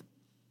gave,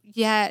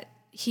 yet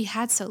he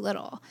had so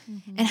little,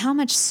 and how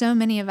much so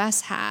many of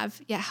us have,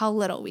 yet how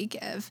little we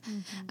give.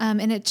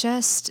 And it's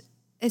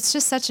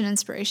just such an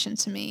inspiration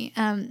to me.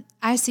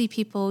 I see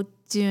people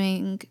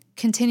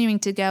continuing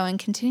to go and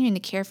continuing to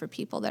care for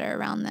people that are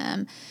around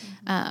them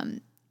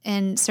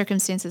in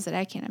circumstances that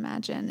I can't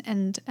imagine.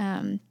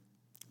 And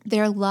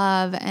their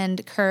love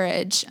and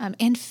courage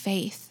and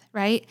faith,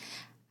 right?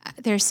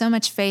 There's so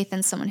much faith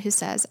in someone who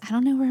says, I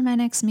don't know where my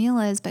next meal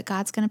is, but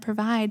God's going to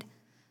provide.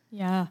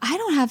 Yeah. I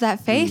don't have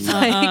that faith.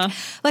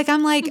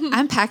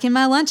 I'm packing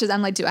my lunches.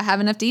 I'm like, do I have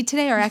enough to eat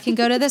today? Or I can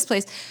go to this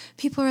place.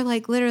 People are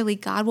like, literally,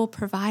 God will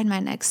provide my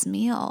next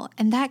meal.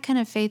 And that kind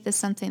of faith is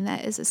something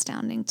that is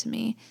astounding to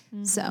me.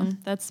 So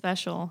that's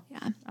special.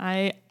 Yeah.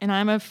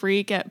 I'm a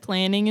freak at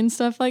planning and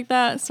stuff like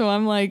that. So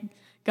I'm like,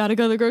 gotta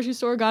go to the grocery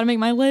store, gotta make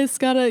my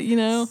list,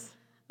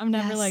 I'm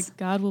never like,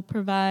 God will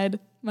provide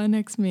my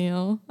next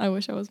meal. I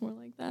wish I was more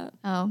like that.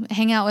 Oh,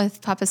 hang out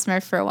with Papa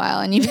Smurf for a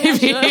while, and you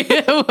maybe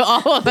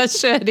all of us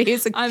should.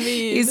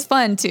 He's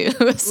fun too.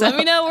 So. Let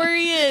me know where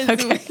he is.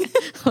 Okay,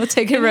 we'll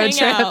take a road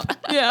trip.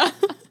 Yeah.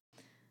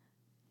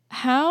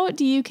 How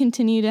do you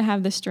continue to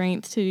have the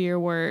strength to do your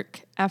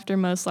work after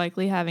most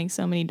likely having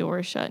so many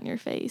doors shut in your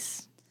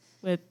face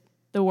with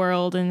the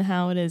world and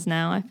how it is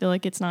now? I feel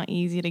like it's not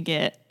easy to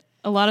get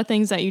a lot of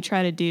things that you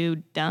try to do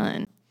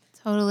done.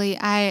 Totally.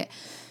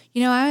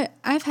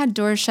 I've had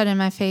doors shut in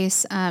my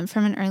face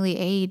from an early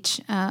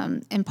age,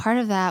 and part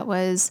of that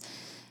was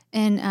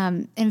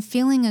in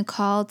feeling a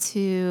call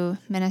to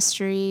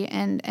ministry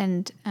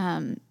and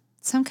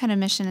some kind of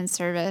mission and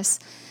service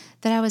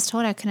that I was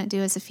told I couldn't do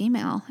as a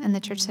female in the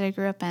church that I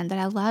grew up in, that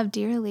I loved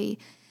dearly.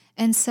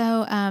 And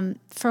so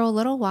for a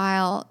little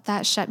while,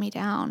 that shut me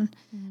down.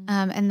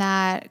 And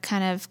that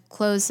kind of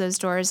closed those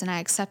doors, and I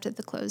accepted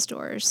the closed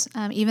doors,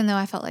 even though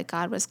I felt like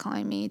God was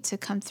calling me to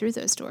come through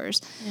those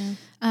doors.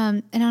 Yeah.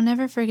 And I'll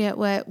never forget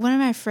what one of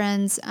my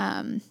friends,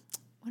 one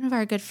of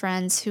our good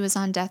friends who was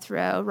on death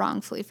row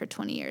wrongfully for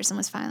 20 years and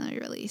was finally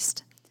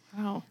released.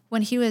 Wow.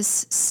 When he was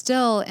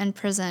still in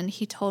prison,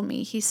 he told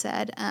me, he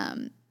said,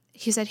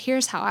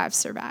 here's how I've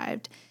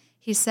survived.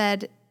 He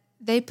said,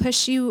 they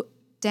push you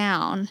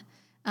down,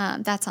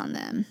 that's on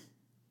them.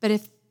 But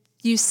if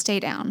you stay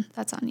down,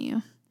 that's on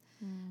you.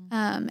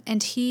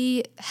 And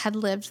he had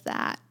lived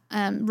that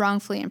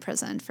wrongfully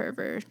imprisoned for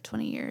over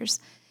 20 years.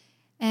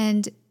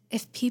 And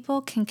if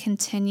people can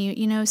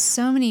continue,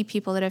 so many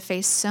people that have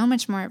faced so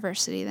much more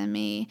adversity than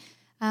me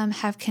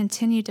have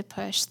continued to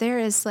push. There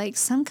is like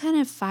some kind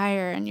of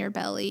fire in your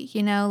belly,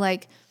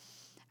 like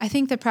I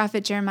think the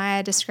prophet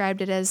Jeremiah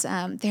described it as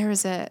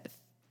there's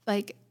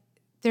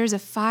a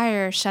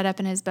fire shut up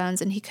in his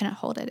bones and he couldn't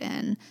hold it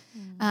in.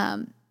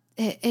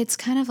 It's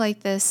kind of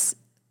like this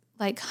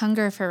like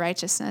hunger for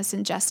righteousness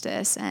and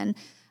justice and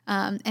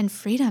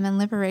freedom and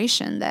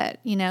liberation that,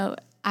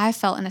 I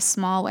felt in a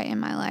small way in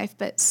my life,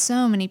 but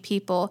so many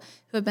people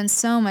who have been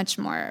so much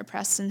more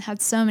oppressed and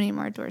had so many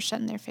more doors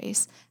shut in their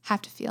face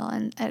have to feel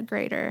in a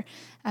greater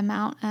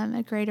amount,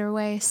 a greater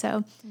way.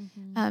 So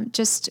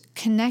just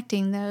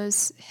connecting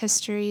those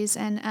histories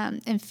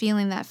and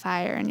feeling that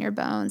fire in your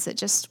bones that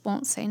just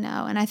won't say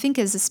no. And I think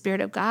as the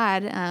Spirit of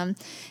God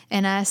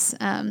in us,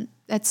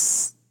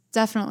 that's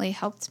definitely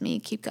helped me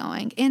keep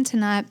going and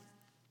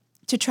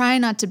to try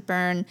not to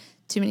burn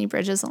too many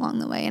bridges along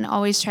the way and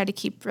always try to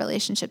keep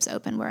relationships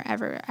open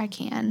wherever I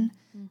can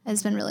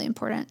has been really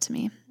important to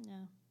me. Yeah,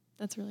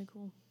 that's really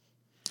cool.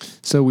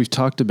 So we've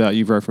talked about,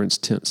 you've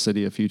referenced Tent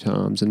City a few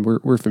times, and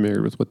we're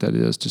familiar with what that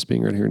is, just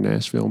being right here in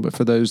Nashville. But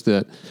for those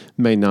that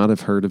may not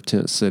have heard of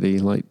Tent City,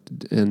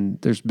 and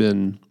there's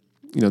been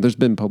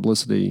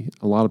publicity,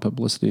 a lot of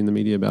publicity in the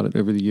media about it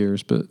over the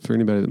years. But for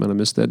anybody that might have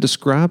missed that,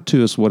 describe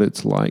to us what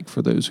it's like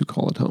for those who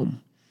call it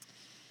home.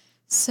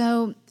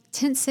 So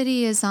Tent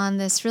City is on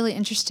this really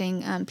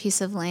interesting piece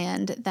of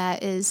land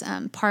that is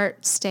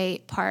part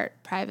state, part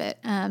private,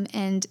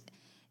 and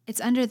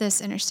it's under this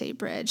interstate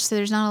bridge. So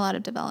there's not a lot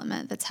of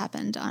development that's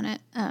happened on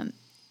it.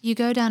 You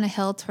go down a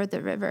hill toward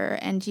the river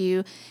and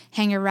you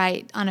hang a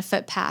right on a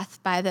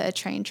footpath by the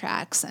train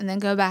tracks and then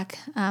go back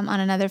on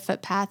another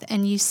footpath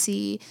and you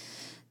see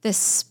this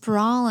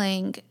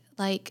sprawling,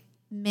 like,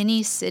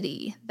 mini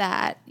city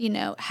that,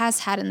 has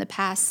had in the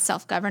past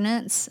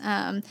self-governance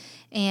and,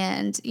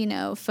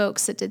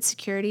 folks that did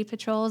security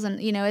patrols. And,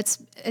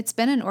 it's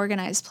been an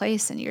organized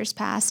place in years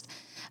past.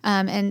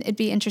 And it'd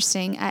be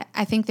interesting.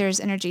 I think there's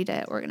energy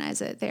to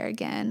organize it there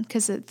again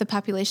because the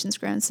population's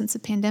grown since the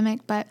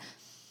pandemic. But,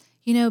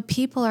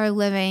 people are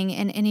living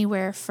in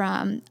anywhere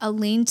from a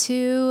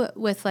lean-to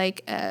with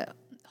like a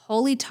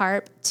holy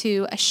tarp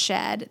to a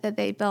shed that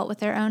they built with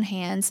their own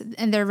hands,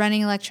 and they're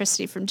running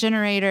electricity from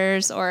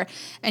generators or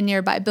a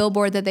nearby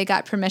billboard that they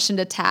got permission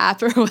to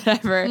tap or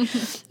whatever.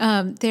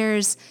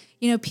 There's,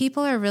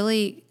 people are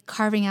really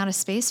carving out a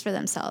space for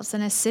themselves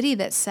in a city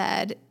that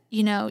said,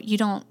 you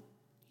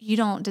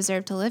don't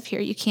deserve to live here.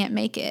 You can't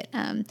make it.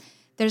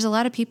 There's a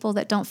lot of people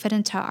that don't fit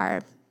into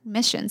our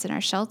missions and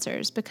our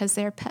shelters because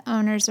they're pet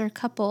owners or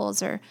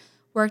couples or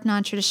work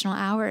non-traditional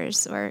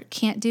hours or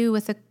can't do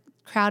with the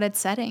crowded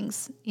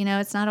settings.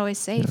 It's not always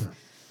safe. Yeah.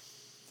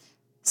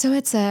 So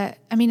it's a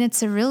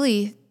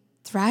really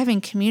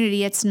thriving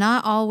community. It's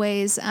not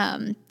always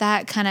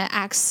that kind of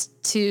Acts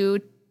 2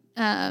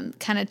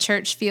 kind of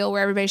church feel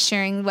where everybody's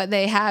sharing what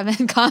they have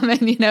in common.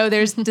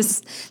 There's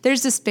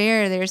there's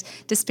despair, there's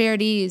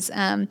disparities,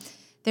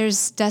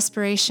 there's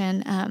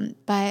desperation,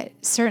 but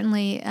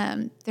certainly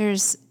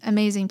there's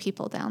amazing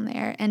people down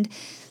there. And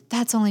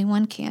that's only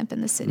one camp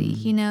in the city.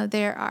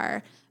 There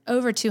are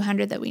over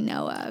 200 that we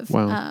know of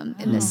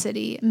in the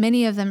city.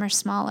 Many of them are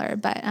smaller,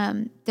 but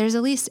there's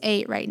at least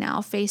 8 right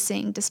now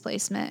facing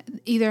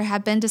displacement, either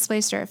have been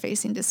displaced or are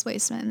facing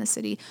displacement in the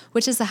city,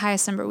 which is the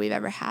highest number we've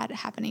ever had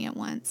happening at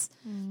once.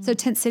 So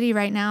Tent City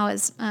right now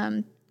is,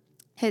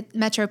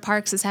 Metro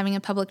Parks is having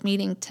a public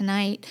meeting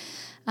tonight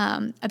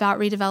about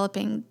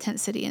redeveloping Tent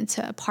City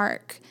into a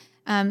park.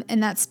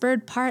 And that's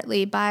spurred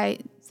partly by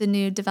the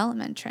new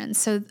development trends.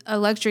 So a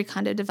luxury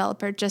condo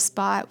developer just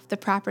bought the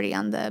property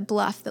on the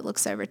bluff that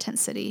looks over Tent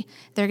City.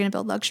 They're going to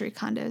build luxury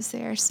condos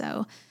there.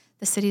 So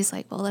the city's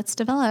like, well, let's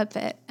develop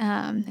it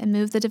and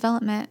move the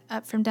development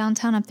up from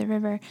downtown up the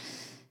river.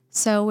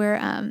 So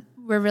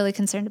we're really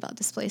concerned about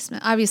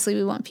displacement. Obviously,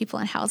 we want people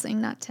in housing,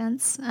 not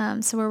tents.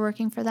 So we're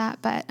working for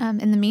that. But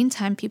in the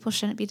meantime, people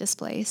shouldn't be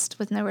displaced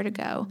with nowhere to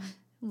go,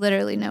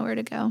 literally nowhere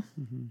to go.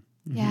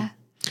 Yeah.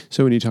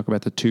 So when you talk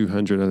about the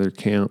 200 other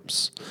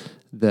camps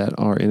that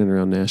are in and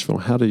around Nashville,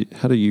 how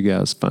do you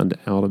guys find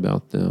out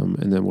about them?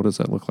 And then what does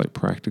that look like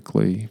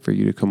practically for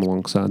you to come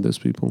alongside those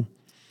people?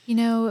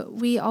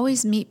 We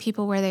always meet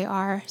people where they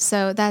are.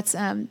 So that's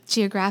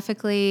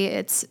geographically,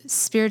 it's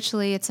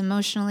spiritually, it's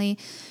emotionally.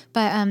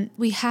 But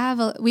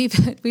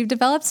we've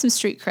developed some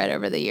street cred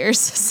over the years.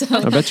 So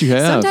I bet you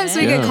have. Sometimes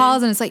we get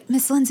calls and it's like,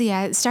 Miss Lindsay,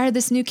 I started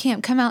this new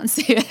camp. Come out and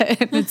see it.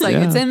 It's like,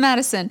 it's in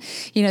Madison.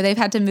 They've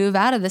had to move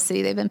out of the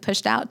city. They've been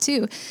pushed out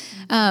too.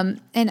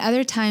 And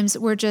other times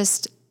we're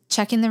just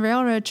checking the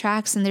railroad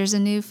tracks and there's a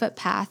new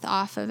footpath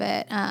off of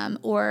it.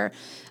 Or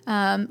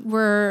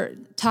we're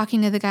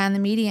talking to the guy on the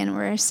median and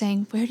we're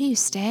saying, where do you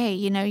stay?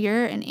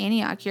 You're in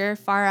Antioch, you're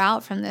far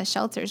out from the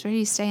shelters. Where do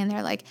you stay? And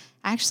they're like,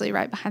 actually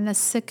right behind this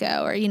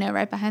Sicko, or,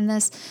 right behind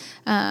this,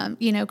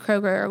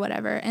 Kroger or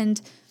whatever. And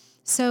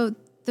so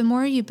the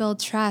more you build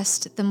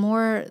trust, the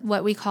more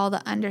what we call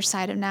the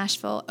underside of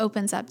Nashville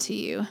opens up to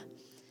you.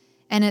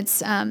 And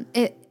it's,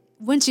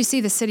 once you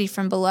see the city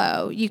from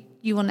below, you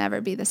will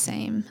never be the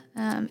same.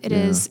 It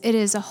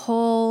is a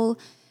whole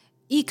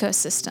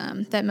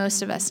ecosystem that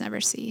most of us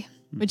never see.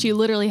 Which you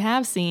literally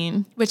have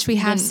seen. Which we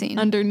have seen.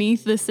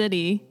 Underneath the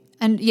city.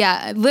 And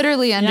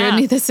literally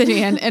underneath the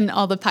city and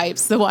all the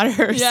pipes, the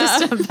water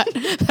system,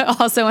 but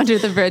also under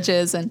the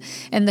bridges and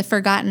the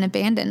forgotten,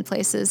 abandoned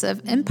places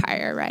of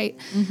empire, right?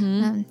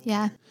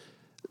 Mm-hmm.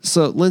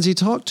 So, Lindsay,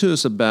 talk to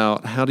us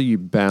about how do you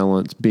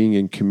balance being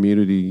in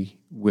community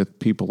with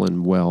people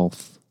in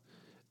wealth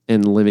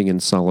and living in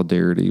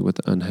solidarity with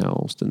the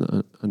unhoused and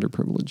the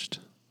underprivileged?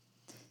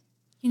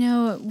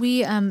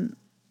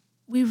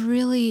 We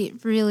really,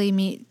 really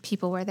meet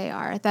people where they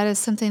are. That is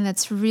something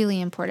that's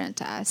really important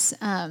to us.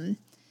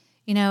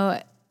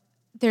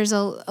 There's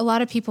a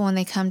lot of people when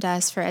they come to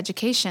us for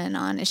education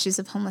on issues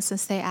of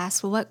homelessness, they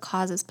ask, well, what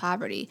causes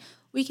poverty?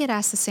 We get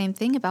asked the same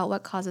thing about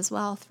what causes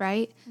wealth,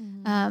 right?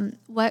 Mm-hmm.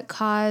 What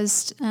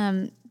caused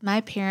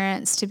my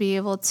parents to be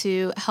able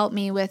to help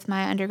me with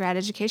my undergrad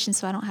education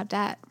so I don't have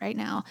debt right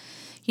now?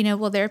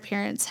 Their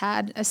parents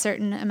had a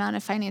certain amount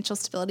of financial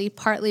stability,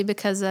 partly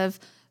because of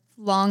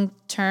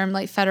long-term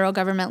federal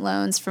government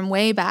loans from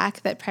way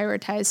back that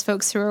prioritized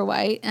folks who are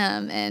white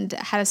and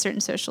had a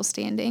certain social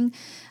standing.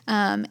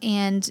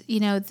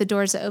 The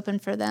doors that open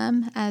for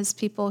them as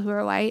people who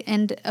are white.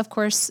 And of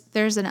course,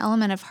 there's an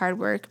element of hard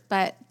work,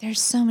 but there's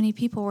so many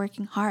people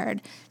working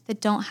hard that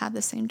don't have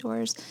the same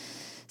doors.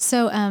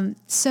 So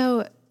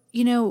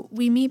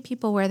we meet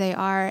people where they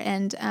are.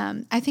 And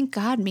I think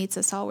God meets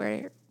us all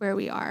where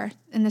we are.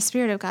 And the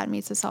Spirit of God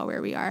meets us all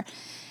where we are.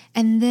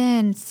 And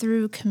then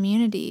through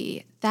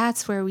community,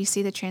 that's where we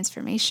see the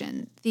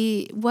transformation.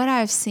 What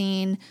I've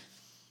seen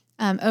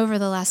over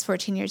the last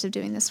 14 years of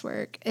doing this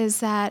work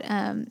is that,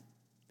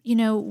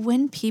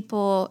 when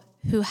people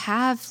who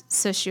have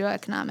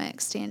socioeconomic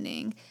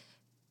standing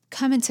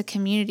come into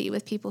community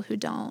with people who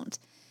don't,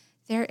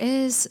 there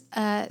is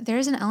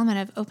an element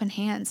of open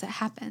hands that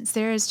happens.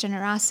 There is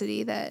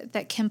generosity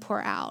that can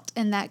pour out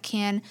and that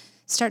can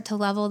start to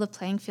level the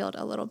playing field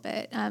a little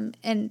bit.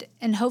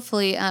 And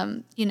hopefully,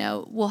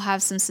 we'll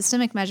have some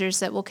systemic measures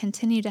that will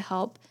continue to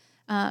help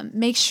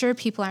make sure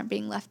people aren't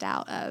being left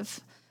out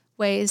of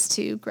ways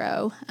to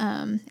grow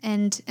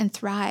and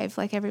thrive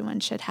like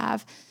everyone should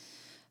have.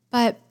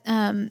 But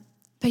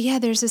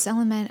there's this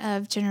element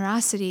of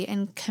generosity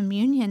and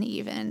communion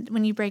even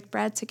when you break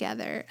bread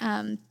together.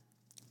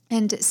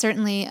 And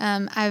certainly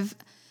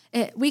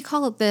we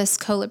call it this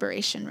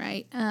co-liberation,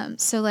 right?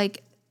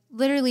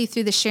 Literally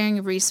through the sharing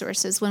of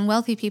resources, when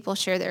wealthy people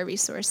share their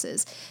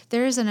resources,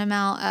 there is an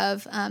amount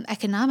of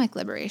economic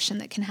liberation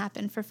that can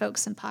happen for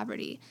folks in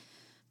poverty.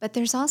 But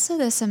there's also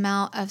this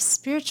amount of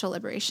spiritual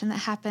liberation that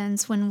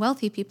happens when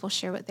wealthy people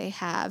share what they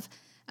have.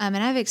 And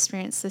I've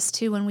experienced this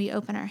too when we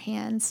open our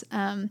hands.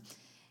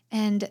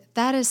 And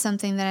that is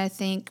something that I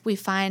think we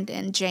find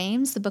in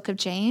James, the book of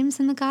James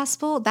in the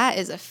gospel. That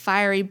is a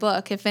fiery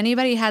book. If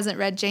anybody hasn't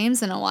read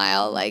James in a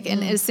while,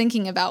 and is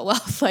thinking about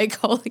wealth,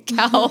 holy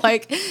cow,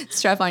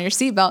 strap on your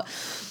seatbelt.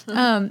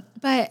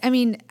 But I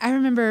mean, I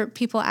remember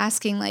people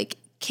asking,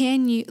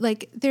 can you,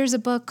 there's a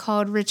book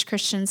called Rich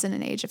Christians in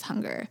an Age of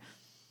Hunger.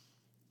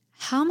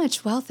 How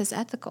much wealth is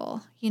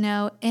ethical, in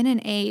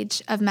an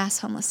age of mass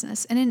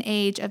homelessness, in an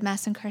age of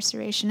mass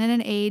incarceration, in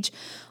an age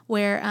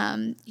where,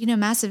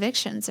 mass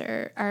evictions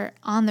are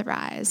on the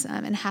rise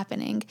and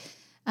happening.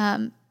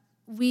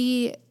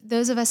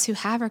 Those of us who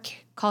have are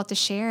called to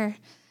share.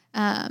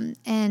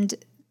 And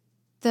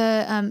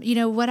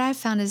what I've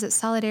found is that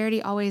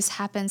solidarity always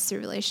happens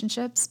through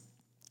relationships.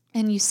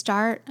 And you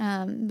start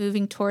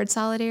moving toward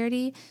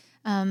solidarity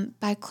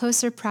by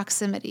closer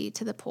proximity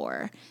to the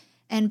poor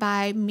and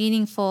by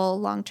meaningful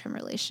long-term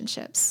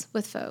relationships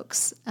with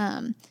folks.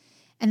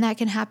 And that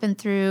can happen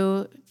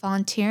through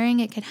volunteering.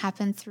 It can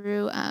happen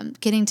through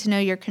getting to know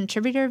your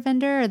contributor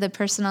vendor or the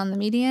person on the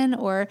median,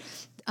 or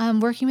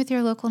working with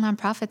your local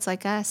nonprofits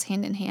like us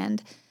hand in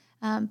hand.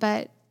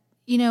 But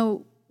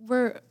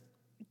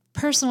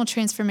personal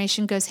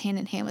transformation goes hand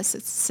in hand with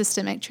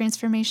systemic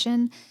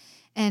transformation.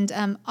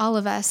 And all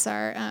of us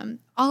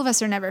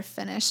are never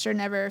finished or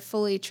never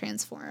fully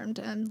transformed,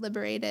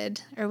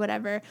 liberated or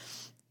whatever.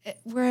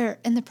 We're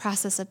in the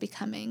process of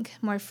becoming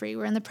more free.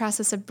 We're in the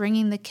process of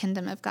bringing the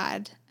kingdom of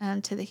God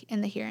in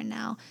the here and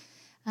now.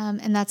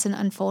 And that's an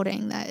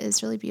unfolding that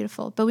is really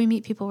beautiful. But we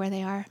meet people where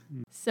they are.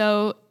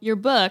 So your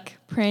book,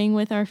 Praying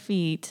with Our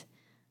Feet,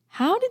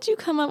 How did you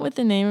come up with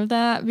the name of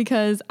that?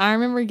 Because I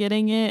remember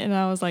getting it and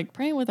I was like,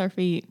 praying with our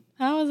feet.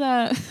 How is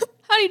that?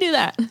 How do you do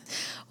that?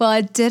 Well,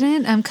 I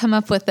didn't come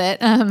up with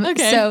it.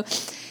 Okay. So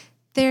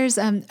there's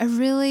a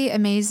really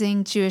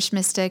amazing Jewish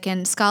mystic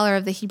and scholar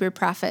of the Hebrew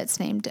prophets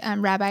named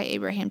Rabbi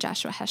Abraham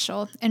Joshua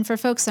Heschel. And for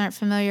folks that aren't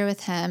familiar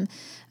with him,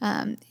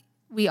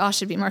 we all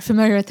should be more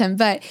familiar with him.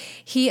 But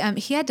he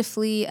had to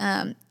flee,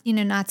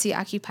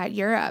 Nazi-occupied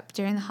Europe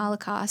during the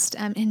Holocaust,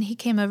 and he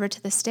came over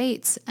to the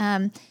States.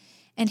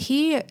 And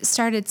he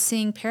started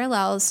seeing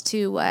parallels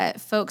to what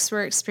folks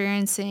were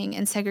experiencing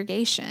in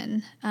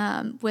segregation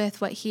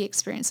with what he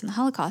experienced in the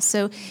Holocaust.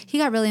 So he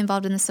got really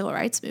involved in the civil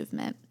rights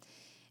movement.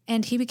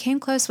 And he became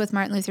close with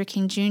Martin Luther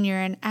King Jr.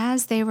 And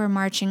as they were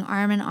marching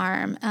arm in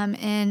arm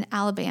in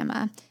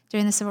Alabama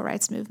during the civil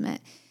rights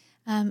movement,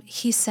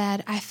 he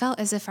said, I felt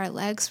as if our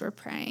legs were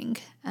praying.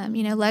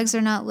 Legs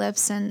are not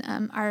lips,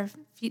 and our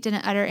feet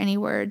didn't utter any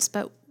words,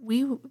 but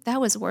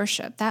that was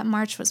worship. That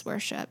march was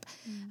worship.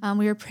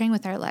 We were praying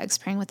with our legs,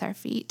 praying with our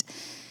feet.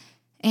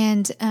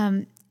 And,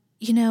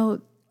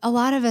 a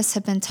lot of us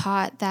have been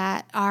taught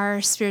that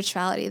our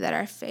spirituality, that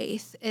our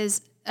faith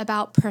is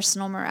about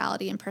personal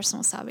morality and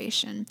personal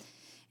salvation.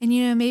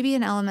 And, maybe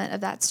an element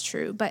of that's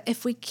true. But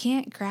if we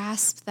can't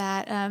grasp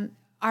that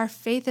our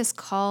faith is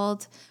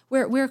called,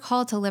 we're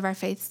called to live our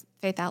faith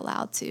out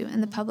loud too in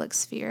the public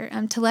sphere,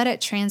 to let it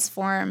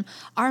transform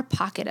our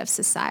pocket of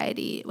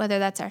society, whether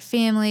that's our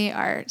family,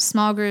 our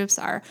small groups,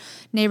 our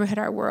neighborhood,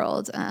 our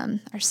world,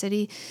 our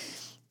city.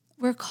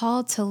 We're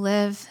called to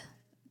live,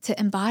 to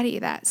embody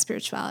that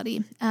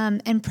spirituality.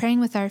 And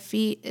praying with our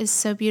feet is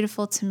so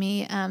beautiful to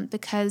me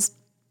because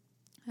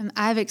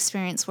I've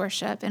experienced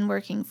worship and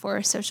working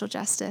for social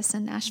justice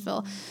in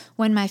Nashville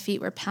when my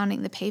feet were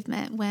pounding the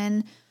pavement,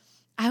 when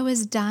I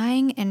was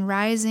dying and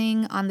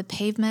rising on the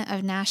pavement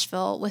of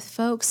Nashville with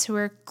folks who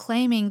were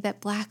claiming that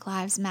Black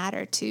lives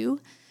matter too.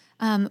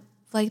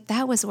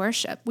 That was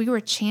worship. We were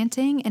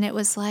chanting, and it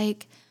was I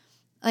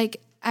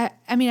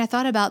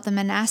thought about the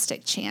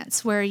monastic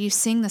chants where you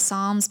sing the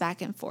Psalms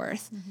back and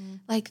forth.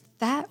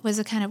 That was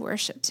a kind of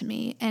worship to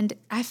me, and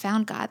I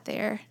found God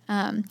there.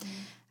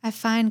 I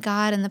find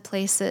God in the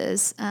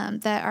places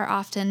that are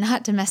often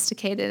not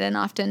domesticated and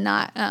often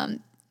not,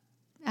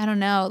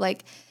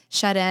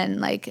 shut in,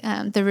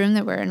 the room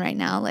that we're in right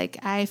now.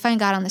 I find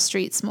God on the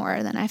streets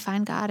more than I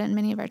find God in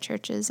many of our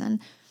churches. And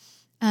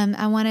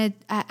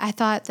I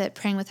thought that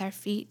praying with our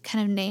feet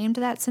kind of named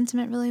that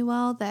sentiment really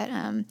well,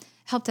 that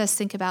helped us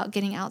think about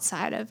getting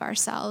outside of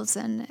ourselves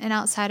and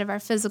outside of our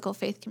physical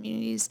faith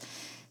communities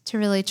to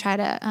really try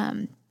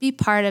to be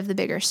part of the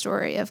bigger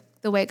story of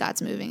the way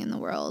God's moving in the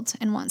world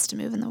and wants to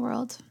move in the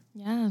world.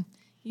 Yeah.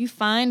 You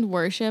find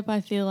worship,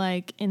 I feel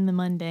like, in the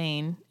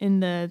mundane, in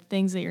the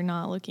things that you're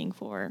not looking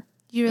for.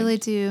 You really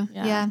do.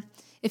 Yeah.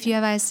 If you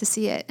have eyes to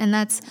see it. And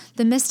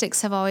the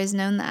mystics have always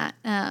known that.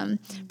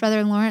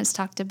 Brother Lawrence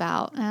talked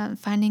about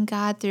finding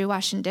God through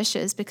washing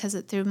dishes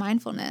through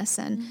mindfulness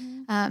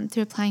and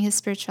through applying his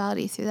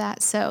spirituality through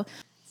that. So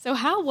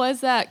how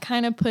was that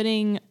kind of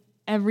putting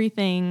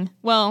everything,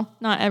 well,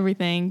 not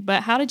everything,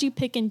 but how did you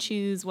pick and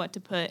choose what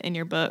to put in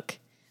your book?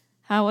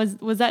 How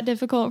was that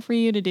difficult for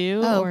you to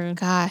do? Oh,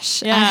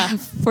 gosh. Yeah. I have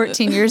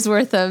 14 years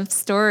worth of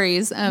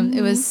stories.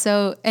 It was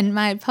so, and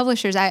my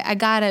publishers, I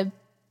got a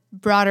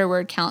broader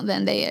word count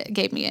than they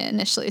gave me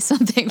initially, so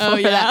I'm thankful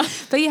for that.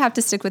 But you have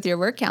to stick with your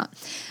word count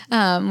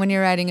when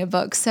you're writing a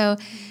book. So,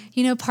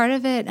 part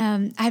of it,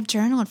 I've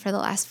journaled for the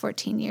last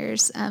 14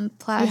 years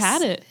plus. You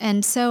had it.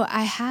 And so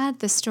I had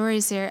the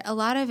stories there. A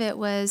lot of it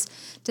was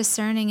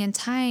discerning and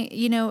tying,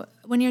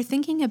 when you're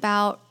thinking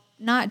about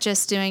not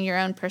just doing your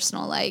own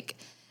personal,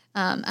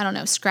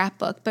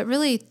 scrapbook, but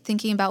really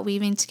thinking about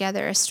weaving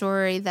together a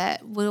story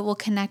that will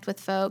connect with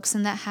folks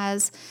and that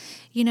has,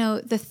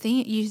 the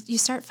theme. You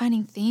start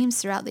finding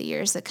themes throughout the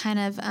years that kind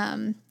of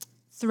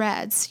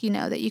threads,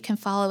 that you can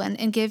follow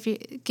and give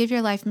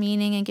your life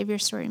meaning and give your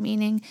story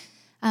meaning.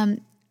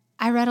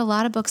 I read a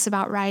lot of books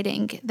about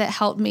writing that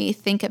helped me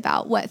think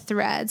about what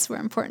threads were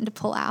important to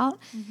pull out,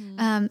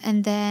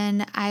 and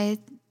then I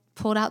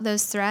pulled out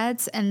those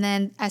threads, and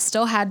then I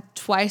still had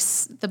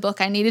twice the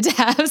book I needed to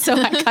have, so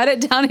I cut it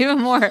down even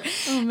more.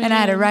 And I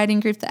had a writing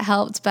group that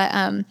helped. But,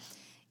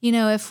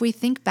 if we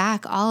think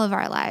back, all of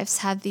our lives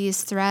have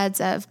these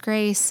threads of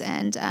grace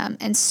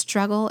and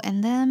struggle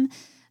in them.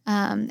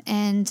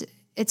 And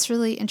it's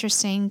really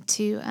interesting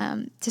to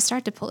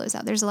start to pull those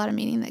out. There's a lot of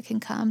meaning that can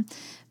come.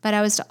 But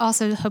I was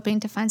also hoping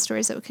to find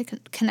stories that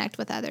could connect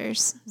with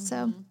others.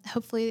 So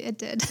hopefully it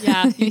did.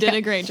 Yeah, you did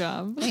a great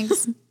job.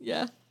 Thanks.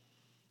 Yeah.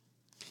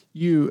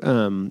 You,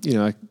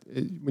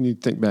 when you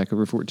think back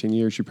over 14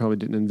 years, you probably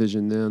didn't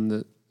envision then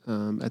that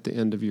at the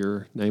end of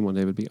your name one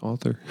day would be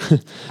author.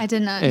 I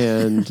did not.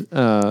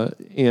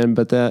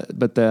 But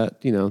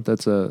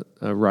that's a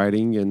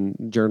writing and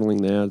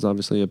journaling. That is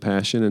obviously a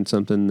passion and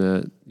something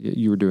that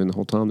you were doing the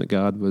whole time, that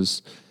God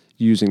was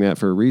using that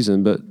for a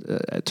reason.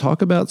 But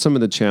talk about some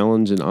of the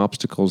challenge and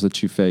obstacles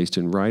that you faced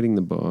in writing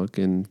the book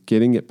and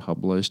getting it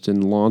published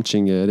and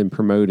launching it and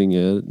promoting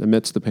it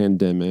amidst the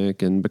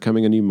pandemic and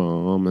becoming a new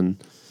mom.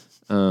 And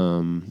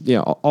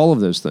All of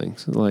those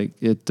things. Like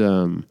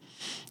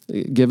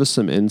give us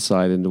some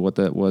insight into what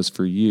that was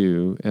for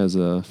you as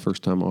a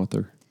first-time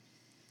author.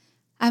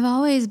 I've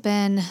always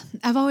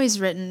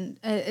written.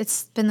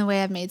 It's been the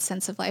way I've made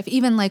sense of life.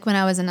 Even like when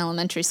I was in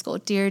elementary school,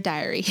 Dear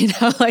Diary,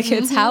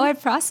 it's how I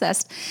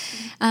processed.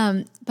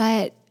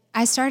 But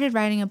I started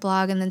writing a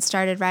blog and then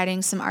started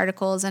writing some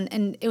articles,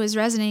 and it was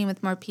resonating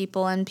with more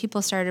people, and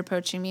people started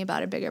approaching me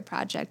about a bigger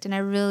project. And I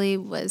really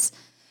was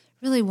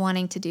really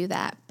wanting to do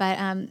that. But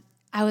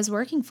I was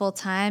working full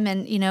time,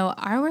 and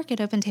our work at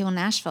Open Table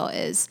Nashville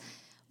is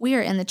we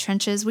are in the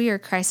trenches. We are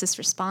crisis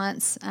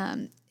response.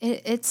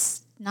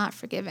 It's not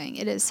forgiving.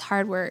 It is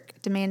hard work,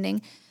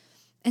 demanding.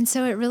 And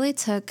so it really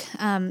took,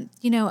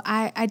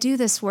 I do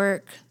this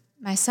work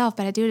myself,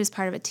 but I do it as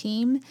part of a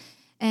team.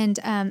 And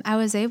I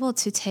was able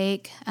to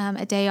take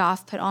a day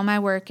off, put all my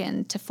work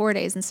into 4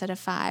 days instead of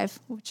 5,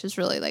 which is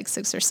really like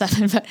 6 or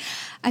 7. But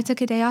I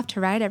took a day off to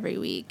write every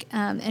week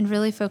and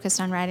really focused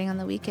on writing on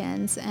the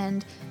weekends,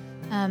 and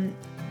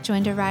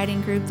joined a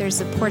writing group. There's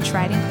a Porch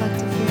Writing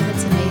Collective here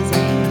that's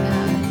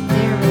amazing.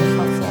 They're really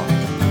helpful.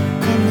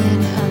 And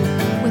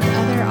then with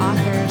other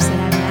authors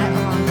that I met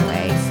along the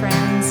way,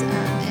 friends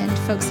and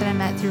folks that I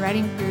met through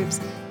writing groups,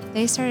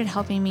 they started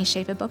helping me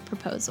shape a book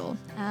proposal.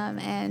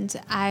 And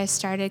I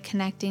started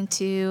connecting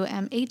to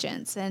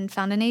agents and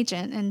found an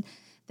agent. And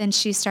then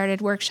she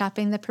started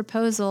workshopping the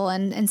proposal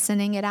and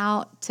sending it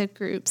out to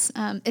groups.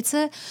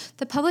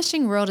 The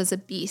publishing world is a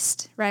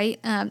beast, right?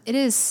 It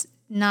is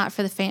not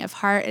for the faint of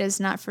heart. It is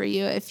not for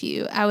you.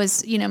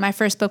 My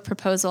first book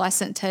proposal I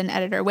sent to an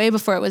editor way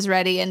before it was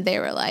ready, and they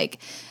were like,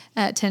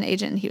 to an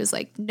agent, and he was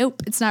like,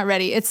 nope, it's not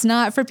ready. It's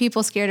not for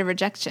people scared of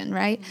rejection,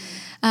 right?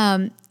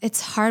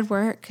 It's hard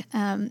work,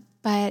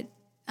 but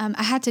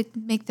I had to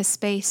make the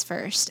space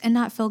first and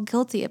not feel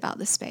guilty about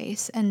the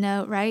space, and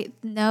know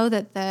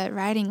that the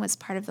writing was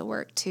part of the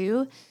work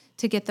too,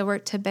 to get the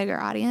work to a bigger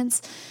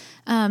audience.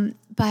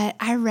 But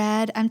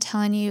I'm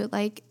telling you,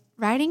 like,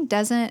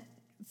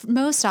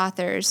 most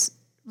authors,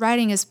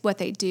 writing is what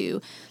they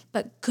do,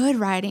 but good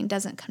writing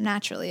doesn't come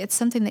naturally. It's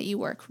something that you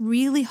work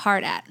really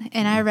hard at.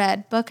 And I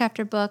read book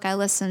after book. I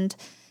listened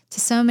to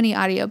so many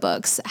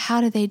audiobooks.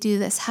 How did they do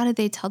this? How did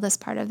they tell this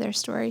part of their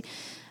story?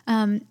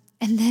 And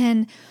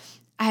then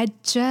I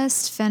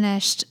just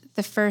finished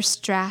the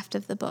first draft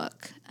of the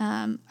book.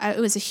 It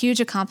was a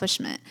huge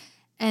accomplishment.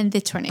 And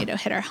the tornado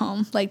hit our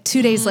home like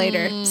 2 days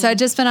later. So I'd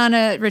just been on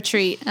a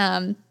retreat.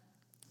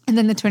 And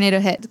then the tornado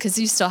hit, because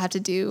you still have to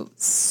do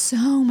so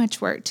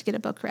much work to get a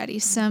book ready,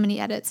 so many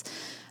edits.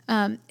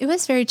 It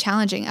was very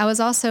challenging. I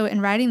was also,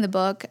 in writing the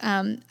book,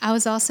 I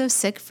was also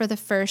sick for the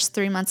first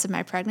 3 months of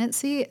my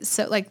pregnancy.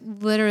 So like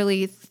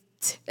literally,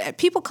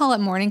 people call it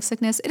morning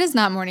sickness. It is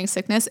not morning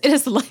sickness. It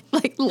is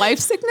like life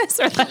sickness,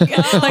 or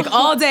like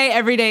all day,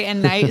 every day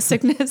and night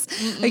sickness.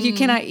 Like you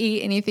cannot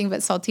eat anything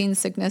but saltine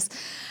sickness.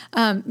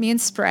 Me and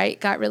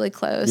Sprite got really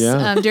close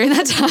during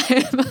that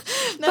time.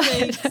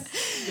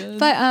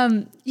 But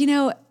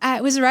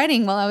I was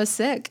writing while I was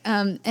sick.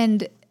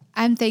 And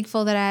I'm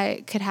thankful that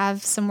I could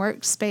have some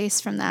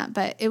workspace from that.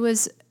 But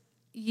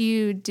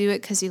you do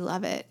it because you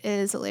love it. It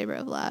is a labor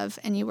of love,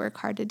 and you work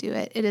hard to do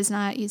it. It is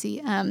not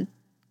easy.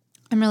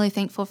 I'm really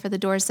thankful for the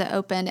doors that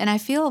opened. And I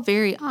feel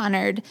very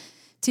honored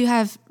to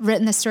have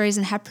written the stories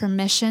and have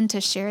permission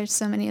to share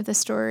so many of the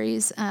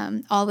stories,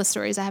 all the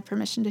stories I have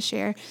permission to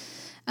share.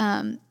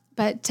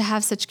 But to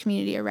have such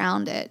community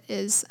around it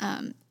is,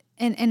 and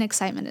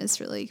excitement is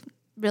really,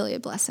 really a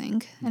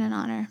blessing and an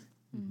honor.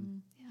 Mm-hmm.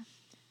 Yeah.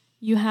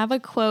 You have a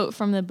quote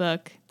from the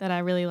book that I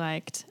really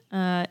liked.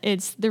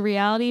 It's, "The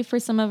reality for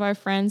some of our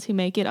friends who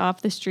make it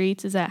off the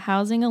streets is that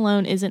housing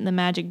alone isn't the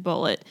magic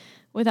bullet.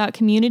 Without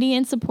community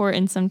and support,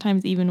 and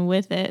sometimes even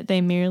with it, they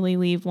merely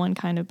leave one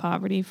kind of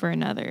poverty for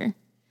another."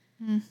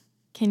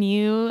 Can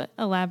you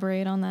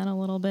elaborate on that a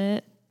little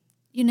bit?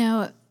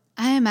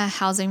 I am a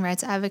housing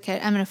rights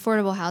advocate. I'm an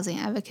affordable housing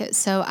advocate.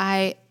 So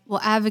I will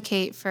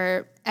advocate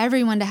for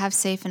everyone to have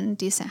safe and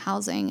decent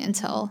housing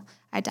until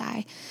I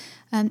die.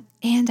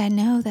 And I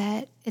know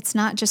that it's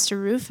not just a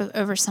roof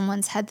over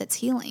someone's head that's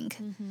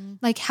healing.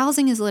 Like,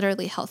 housing is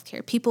literally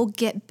healthcare. People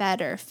get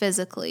better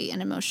physically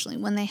and emotionally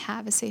when they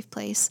have a safe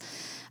place.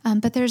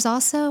 But there's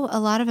also a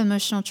lot of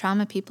emotional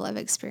trauma people have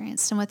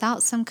experienced. And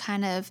without some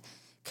kind of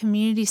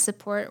community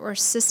support or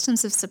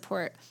systems of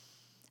support,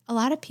 a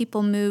lot of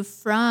people move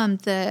from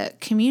the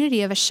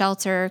community of a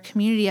shelter,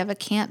 community of a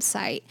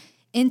campsite,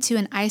 into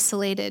an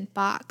isolated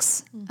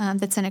box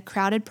that's in a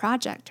crowded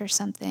project or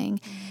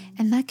something.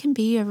 And that can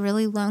be a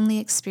really lonely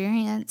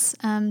experience.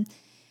 And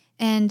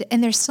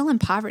they're still in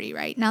poverty,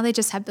 right? Now they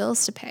just have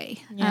bills to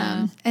pay.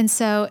 Yeah. And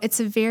so it's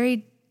a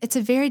very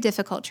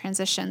difficult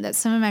transition that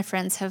some of my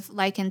friends have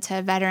likened to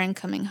a veteran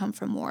coming home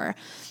from war.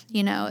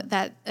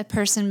 That a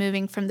person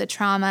moving from the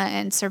trauma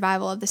and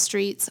survival of the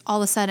streets,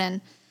 all of a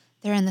sudden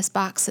they're in this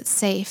box that's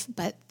safe,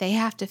 but they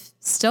have to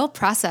still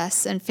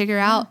process and figure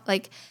out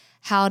like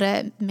how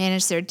to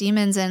manage their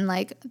demons and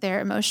like their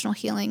emotional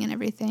healing and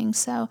everything.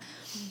 So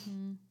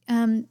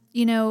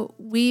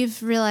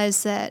we've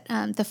realized that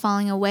the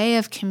falling away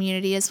of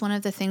community is one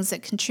of the things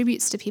that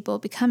contributes to people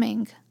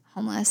becoming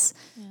homeless.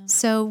 Yeah.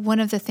 So one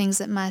of the things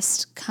that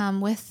must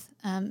come with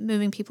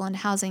moving people into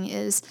housing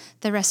is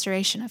the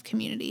restoration of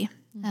community.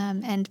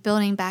 And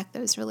building back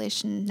those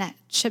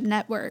relationship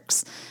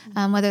networks,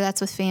 whether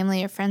that's with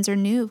family or friends or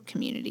new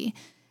community.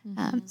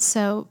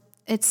 So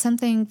it's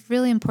something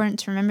really important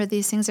to remember.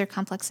 These things are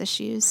complex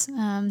issues,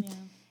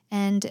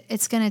 and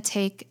it's going to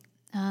take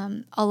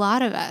a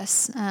lot of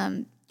us,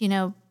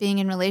 being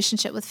in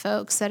relationship with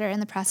folks that are in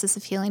the process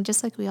of healing,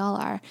 just like we all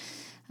are,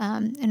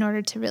 in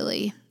order to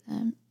really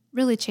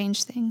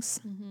change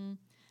things. Mm-hmm.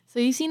 So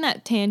you've seen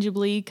that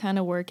tangibly kind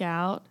of work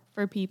out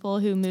for people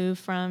who move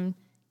from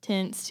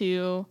tents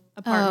to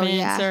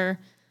apartments, or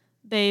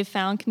they've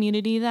found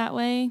community that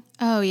way?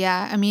 Oh,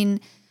 yeah. I mean,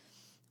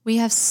 we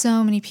have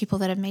so many people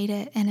that have made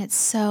it, and it's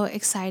so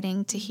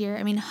exciting to hear.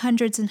 I mean,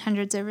 hundreds and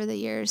hundreds over the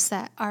years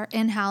that are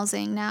in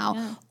housing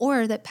now,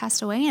 or that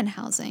passed away in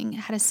housing,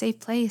 had a safe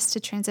place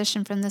to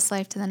transition from this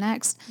life to the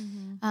next.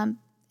 Mm-hmm.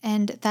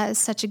 And that is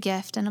such a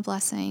gift and a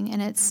blessing.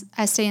 And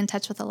I stay in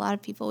touch with a lot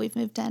of people we've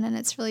moved in, and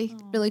it's really,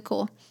 really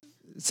cool.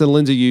 So,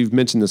 Lindsay, you've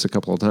mentioned this a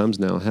couple of times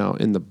now, how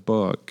in the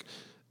book,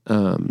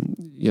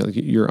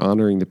 you're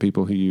honoring the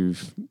people who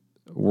you've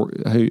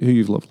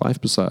lived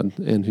life beside,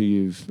 and who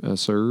you've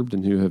served,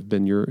 and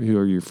who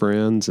are your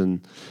friends,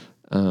 and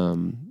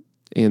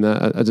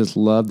I just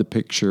love the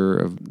picture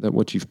of that,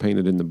 what you've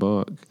painted in the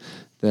book,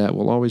 that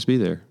will always be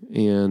there.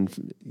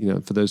 And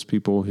for those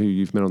people who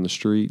you've met on the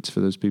streets,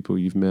 for those people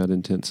you've met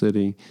in Tent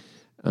City,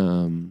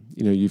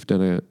 you've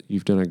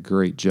done a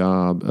great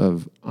job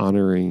of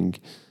honoring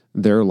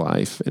their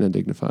life in a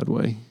dignified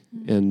way.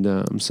 And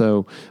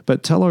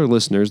but tell our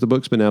listeners, the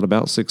book's been out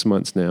about 6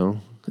 months now,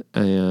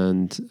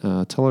 and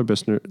tell our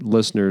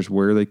listeners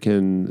where they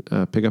can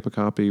pick up a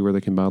copy, where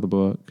they can buy the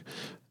book,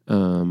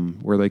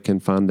 where they can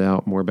find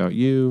out more about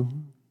you.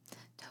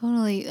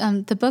 Totally.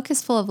 The book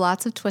is full of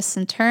lots of twists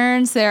and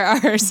turns. There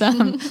are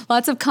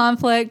lots of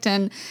conflict,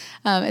 and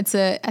I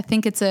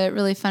think it's a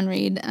really fun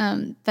read.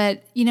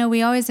 But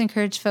we always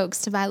encourage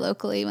folks to buy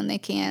locally when they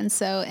can.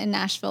 So in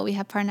Nashville, we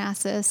have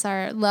Parnassus,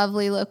 our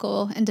lovely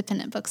local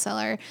independent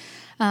bookseller.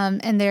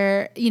 And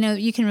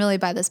you can really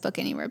buy this book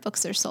anywhere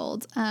books are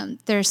sold.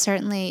 There's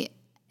certainly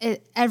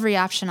every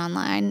option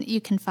online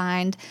you can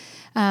find.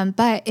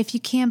 But if you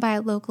can buy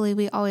it locally,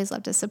 we always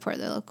love to support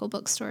the local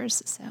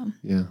bookstores. So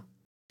yeah.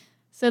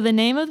 So the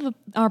name of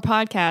our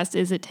podcast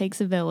is It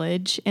Takes a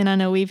Village, and I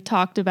know we've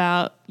talked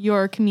about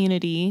your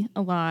community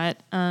a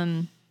lot,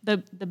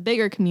 the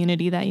bigger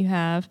community that you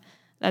have,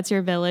 that's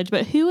your village.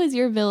 But who is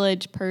your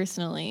village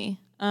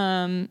personally?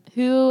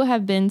 Who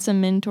have been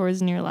some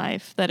mentors in your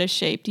life that has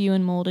shaped you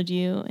and molded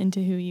you into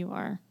who you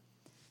are?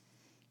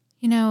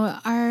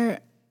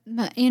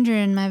 Andrew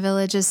and my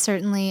village is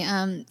certainly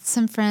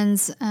some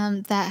friends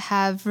that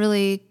have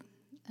really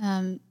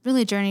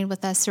journeyed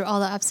with us through all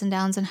the ups and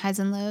downs and highs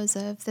and lows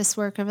of this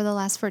work over the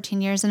last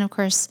 14 years. And of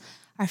course,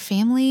 our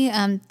family,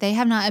 they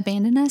have not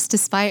abandoned us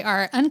despite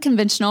our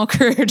unconventional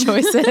career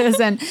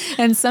choices and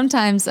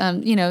sometimes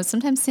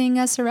seeing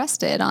us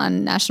arrested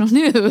on national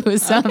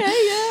news.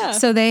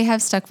 So they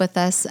have stuck with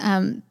us.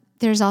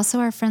 There's also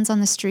our friends on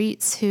the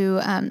streets who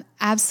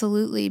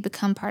absolutely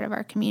become part of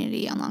our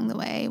community along the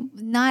way.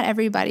 Not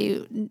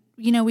everybody,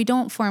 we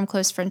don't form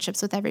close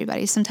friendships with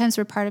everybody. Sometimes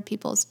we're part of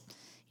people's,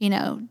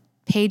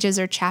 pages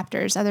or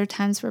chapters. Other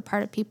times we're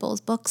part of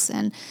people's books,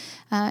 and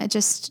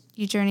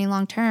you journey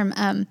long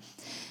term.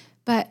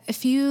 But a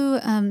few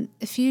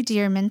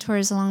dear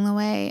mentors along the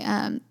way.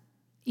 I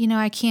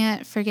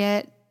can't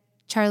forget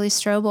Charlie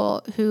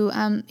Strobel, who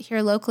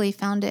here locally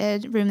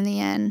founded Room in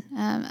the Inn,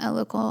 a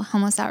local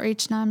homeless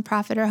outreach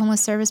nonprofit or homeless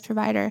service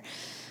provider.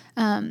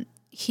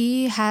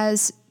 He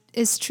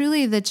is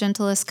truly the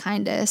gentlest,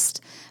 kindest,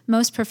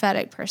 most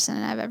prophetic person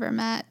I've ever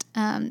met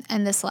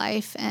in this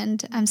life.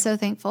 And I'm so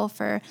thankful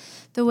for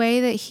the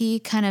way that he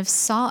kind of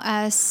saw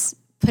us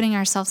putting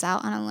ourselves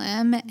out on a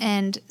limb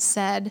and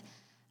said,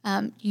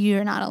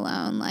 you're not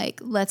alone.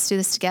 Like, let's do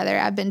this together.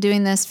 I've been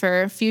doing this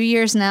for a few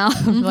years now,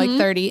 like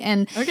 30.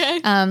 And we're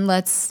going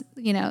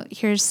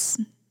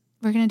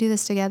to do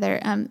this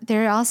together.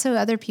 There are also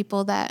other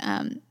people that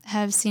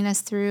have seen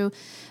us through.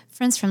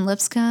 Friends from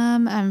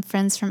Lipscomb,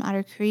 friends from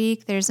Otter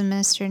Creek. There's a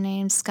minister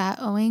named Scott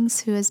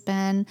Owings who has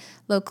been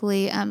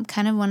locally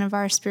kind of one of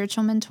our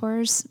spiritual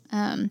mentors.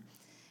 And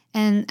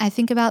I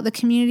think about the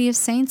community of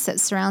saints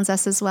that surrounds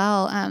us as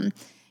well.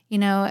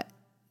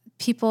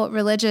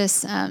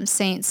 Religious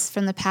saints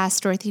from the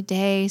past, Dorothy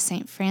Day,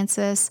 St.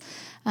 Francis.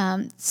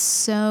 We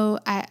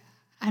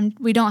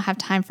don't have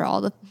time for all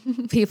the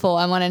people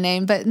I want to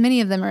name, but many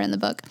of them are in the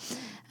book.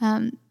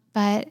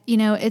 But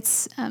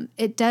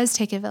it does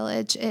take a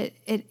village.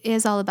 It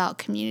is all about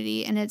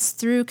community, and it's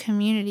through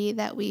community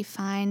that we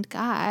find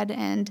God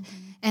and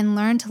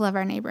learn to love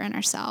our neighbor and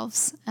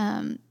ourselves.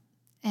 And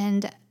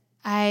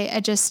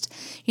I just,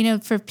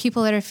 for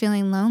people that are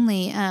feeling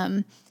lonely,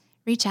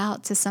 reach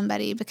out to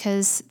somebody,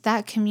 because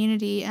that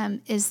community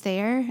is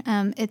there.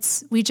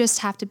 We just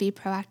have to be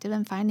proactive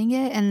in finding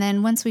it. And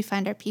then once we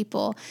find our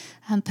people,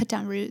 put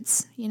down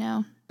roots,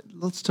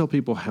 Let's tell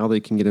people how they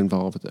can get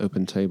involved with the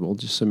Open Table.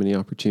 Just so many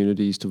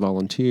opportunities to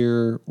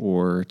volunteer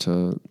or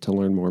to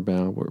learn more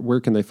about. Where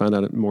can they find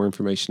out more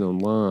information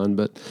online?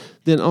 But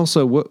then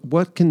also,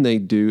 what can they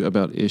do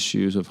about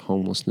issues of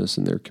homelessness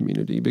in their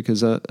community?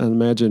 Because I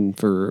imagine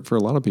for a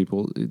lot of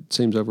people, it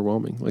seems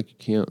overwhelming. Like you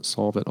can't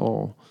solve it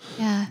all.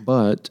 Yeah.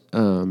 But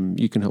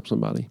you can help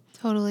somebody.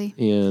 Totally.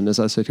 And as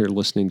I sit here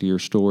listening to your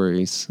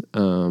stories,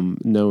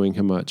 knowing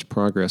how much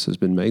progress has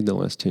been made in the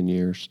last 10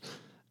 years,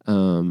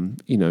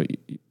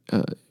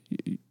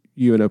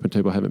 you and Open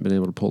Table haven't been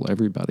able to pull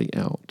everybody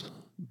out,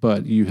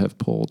 but you have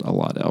pulled a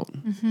lot out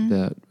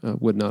that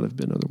would not have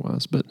been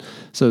otherwise. But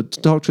so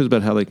talk to us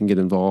about how they can get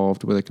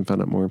involved, where they can find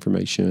out more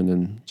information,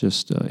 and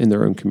just in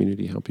their own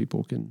community, how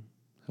people can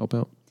help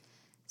out.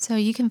 So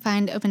you can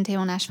find Open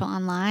Table Nashville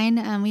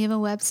online. We have a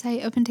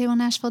website,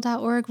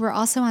 opentablenashville.org. We're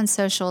also on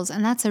socials,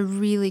 and that's a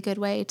really good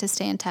way to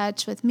stay in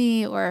touch with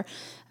me or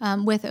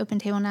with Open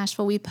Table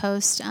Nashville. We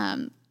post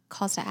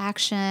calls to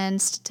action,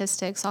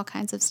 statistics, all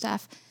kinds of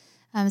stuff.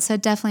 So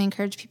definitely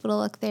encourage people to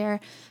look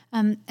there.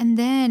 And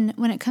then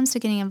when it comes to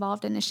getting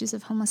involved in issues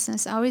of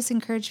homelessness, I always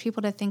encourage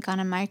people to think on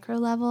a micro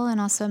level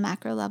and also a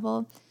macro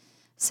level.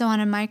 So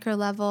on a micro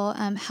level,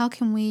 how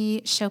can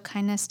we show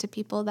kindness to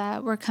people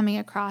that we're coming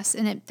across?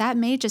 And that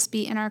may just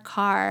be in our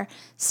car,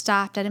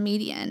 stopped at a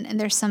median, and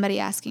there's somebody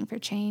asking for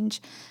change.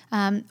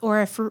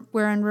 Or if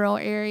we're in rural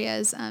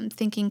areas,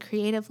 thinking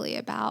creatively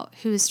about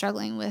who's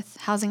struggling with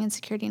housing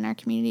insecurity in our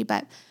community.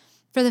 But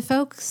for the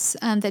folks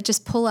that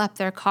just pull up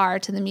their car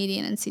to the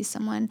median and see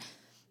someone,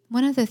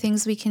 one of the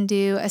things we can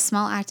do, a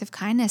small act of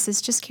kindness,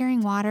 is just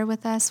carrying water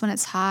with us when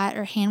it's hot,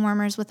 or hand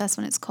warmers with us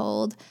when it's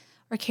cold,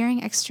 or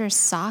carrying extra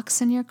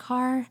socks in your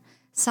car.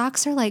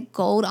 Socks are like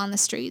gold on the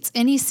streets.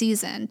 Any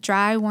season,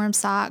 dry, warm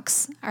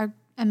socks are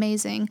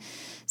amazing.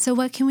 So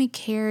what can we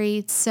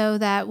carry so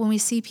that when we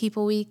see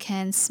people, we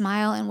can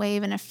smile and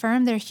wave and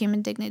affirm their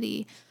human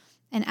dignity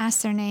and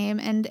ask their name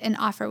and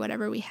offer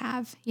whatever we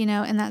have, in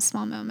that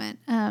small moment.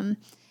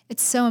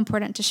 It's so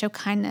important to show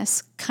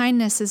kindness.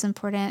 Kindness is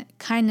important.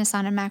 Kindness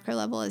on a macro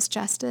level is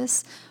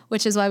justice,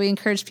 which is why we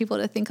encourage people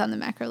to think on the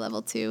macro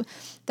level too.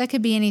 That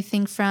could be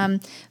anything from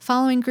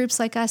following groups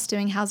like us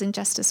doing housing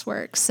justice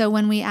work. So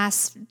when we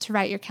ask to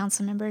write your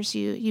council members,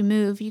 you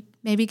move, you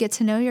maybe get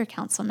to know your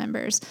council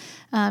members,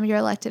 your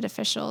elected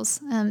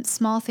officials,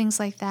 small things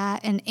like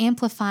that, and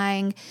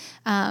amplifying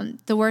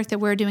the work that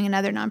we're doing and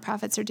other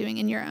nonprofits are doing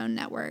in your own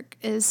network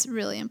is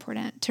really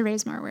important to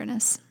raise more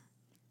awareness.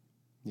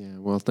 Yeah,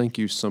 well, thank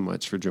you so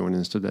much for joining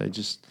us today.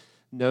 Just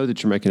know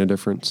that you're making a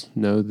difference.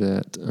 Know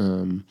that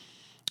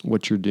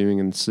what you're doing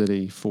in the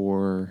city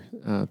for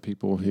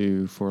people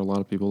who, for a lot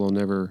of people, they'll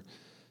never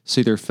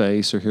see their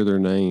face or hear their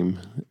name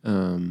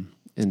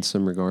in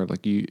some regard.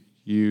 Like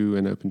you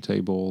and Open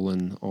Table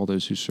and all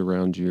those who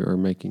surround you are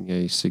making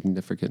a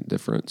significant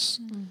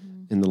difference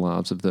in the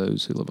lives of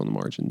those who live on the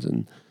margins.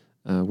 And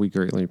we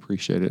greatly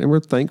appreciate it. And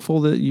we're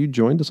thankful that you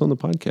joined us on the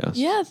podcast.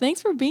 Yeah,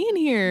 thanks for being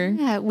here.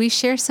 Yeah, we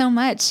share so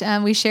much.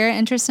 We share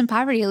interest in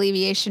poverty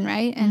alleviation,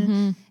 right?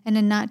 And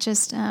in not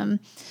just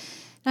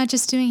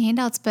doing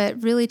handouts,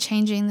 but really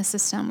changing the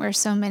system where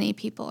so many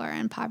people are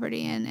in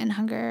poverty and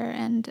hunger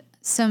and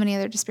so many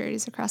other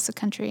disparities across the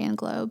country and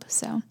globe.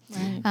 So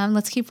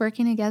let's keep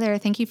working together.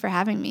 Thank you for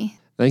having me.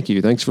 Thank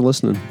you. Thanks for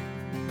listening.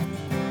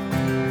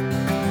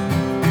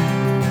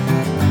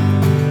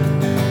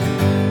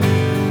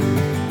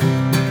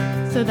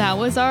 So that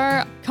was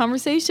our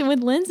conversation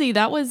with Lindsay.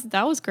 That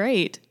was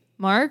great.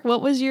 Mark,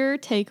 what was your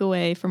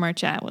takeaway from our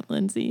chat with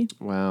Lindsay?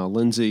 Wow,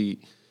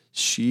 Lindsay,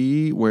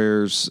 she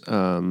wears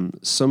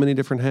so many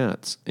different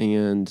hats.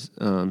 And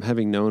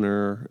having known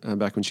her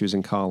back when she was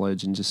in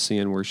college and just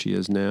seeing where she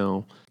is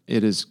now,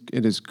 it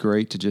is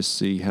great to just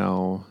see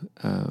how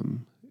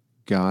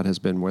God has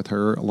been with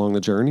her along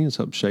the journey. It's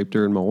helped shape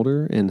her and mold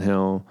her and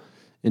how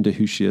into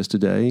who she is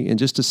today. And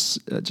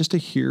just to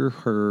hear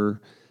her,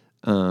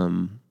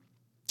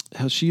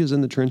 how she is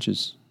in the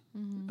trenches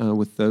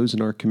with those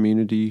in our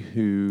community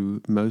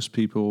who most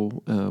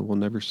people will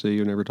never see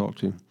or never talk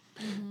to.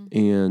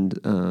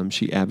 And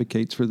she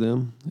advocates for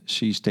them.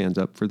 She stands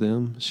up for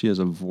them. She has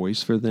a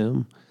voice for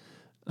them.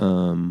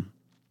 And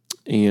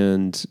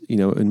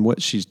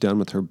what she's done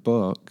with her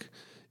book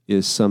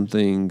is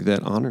something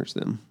that honors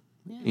them.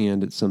 Yeah.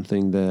 And it's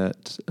something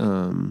that,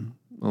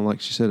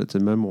 like she said, it's a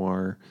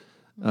memoir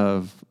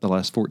of the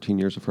last 14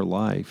 years of her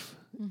life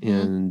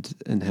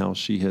and how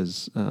she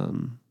has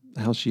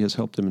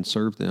helped them and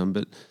served them.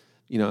 But,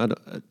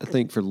 I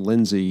think for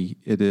Lindsay,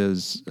 it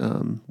is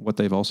what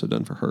they've also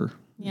done for her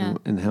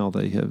and how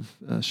they have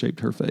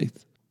shaped her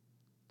faith.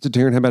 So,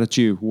 Taryn, how about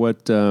you?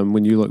 What,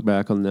 when you look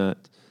back on that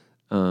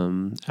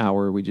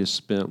hour we just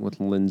spent with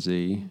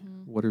Lindsay,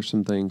 what are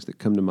some things that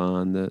come to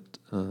mind that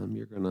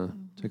you're going to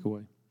take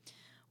away?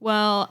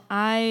 Well,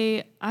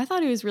 I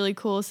thought it was really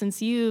cool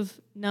since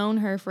you've known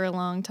her for a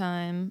long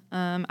time.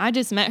 I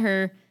just met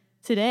her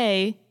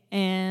today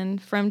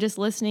And from just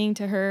listening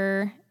to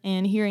her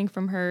and hearing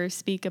from her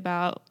speak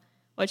about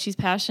what she's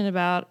passionate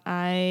about,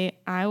 I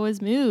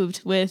was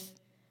moved with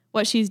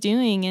what she's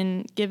doing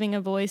and giving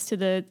a voice to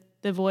the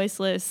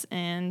voiceless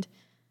and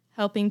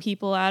helping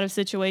people out of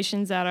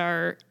situations that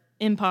are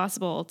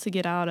impossible to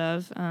get out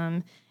of.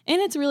 And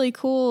it's really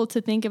cool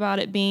to think about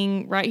it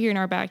being right here in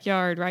our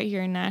backyard, right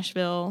here in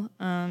Nashville.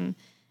 And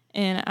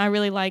I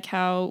really like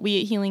how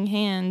we at Healing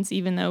Hands,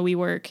 even though we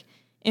work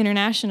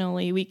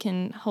internationally, we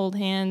can hold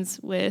hands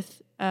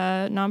with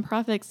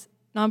nonprofits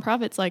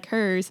like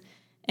hers,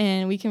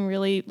 and we can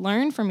really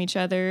learn from each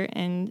other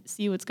and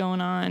see what's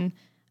going on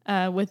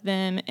with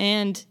them.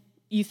 And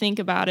you think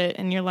about it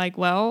and you're like,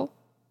 well,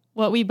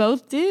 what we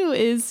both do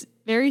is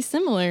very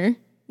similar.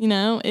 You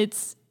know,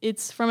 it's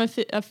from a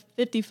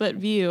 50-foot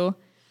view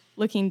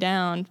looking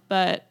down,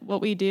 but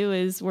what we do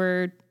is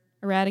we're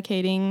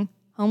eradicating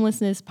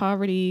homelessness,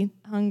 poverty,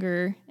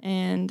 hunger,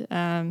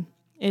 and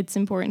it's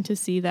important to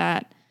see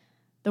that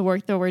the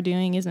work that we're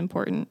doing is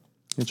important.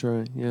 That's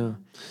right. Yeah.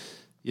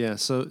 Yeah.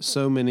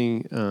 So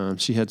many,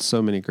 she had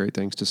so many great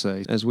things to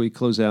say. As we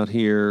close out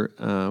here,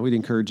 we'd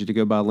encourage you to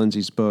go buy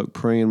Lindsay's book,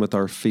 Praying with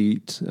Our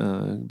Feet.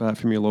 Buy it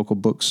from your local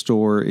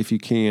bookstore if you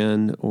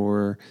can,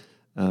 or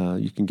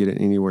you can get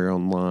it anywhere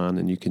online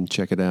and you can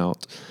check it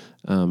out.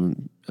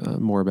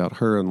 More about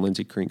her on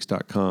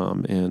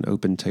lindsaycrinks.com and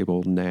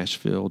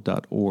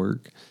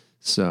opentablnashville.org.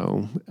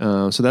 So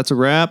that's a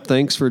wrap.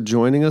 Thanks for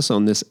joining us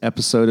on this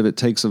episode of It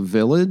Takes a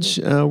Village.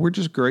 We're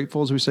just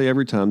grateful, as we say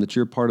every time, that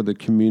you're part of the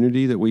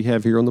community that we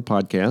have here on the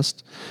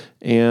podcast.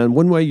 And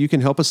one way you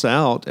can help us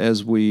out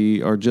as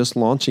we are just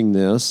launching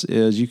this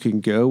is you can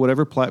go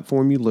whatever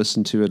platform you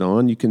listen to it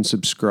on. You can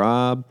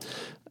subscribe,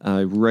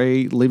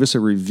 rate, leave us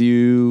a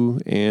review,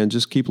 and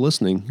just keep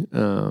listening.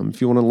 If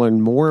you want to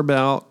learn more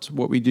about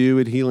what we do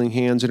at Healing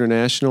Hands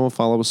International,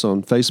 follow us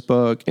on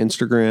Facebook,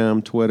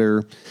 Instagram,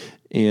 Twitter,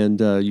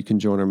 and you can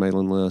join our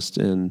mailing list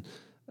and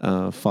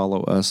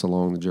follow us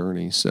along the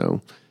journey. So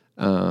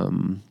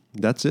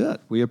that's it.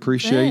 We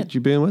appreciate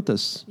you being with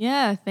us.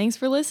 Yeah, thanks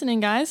for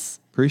listening, guys.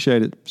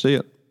 Appreciate it. See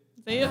ya.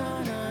 See ya.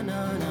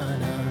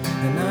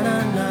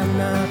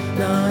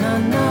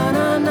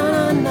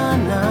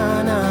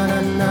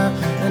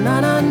 Na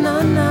na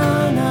na na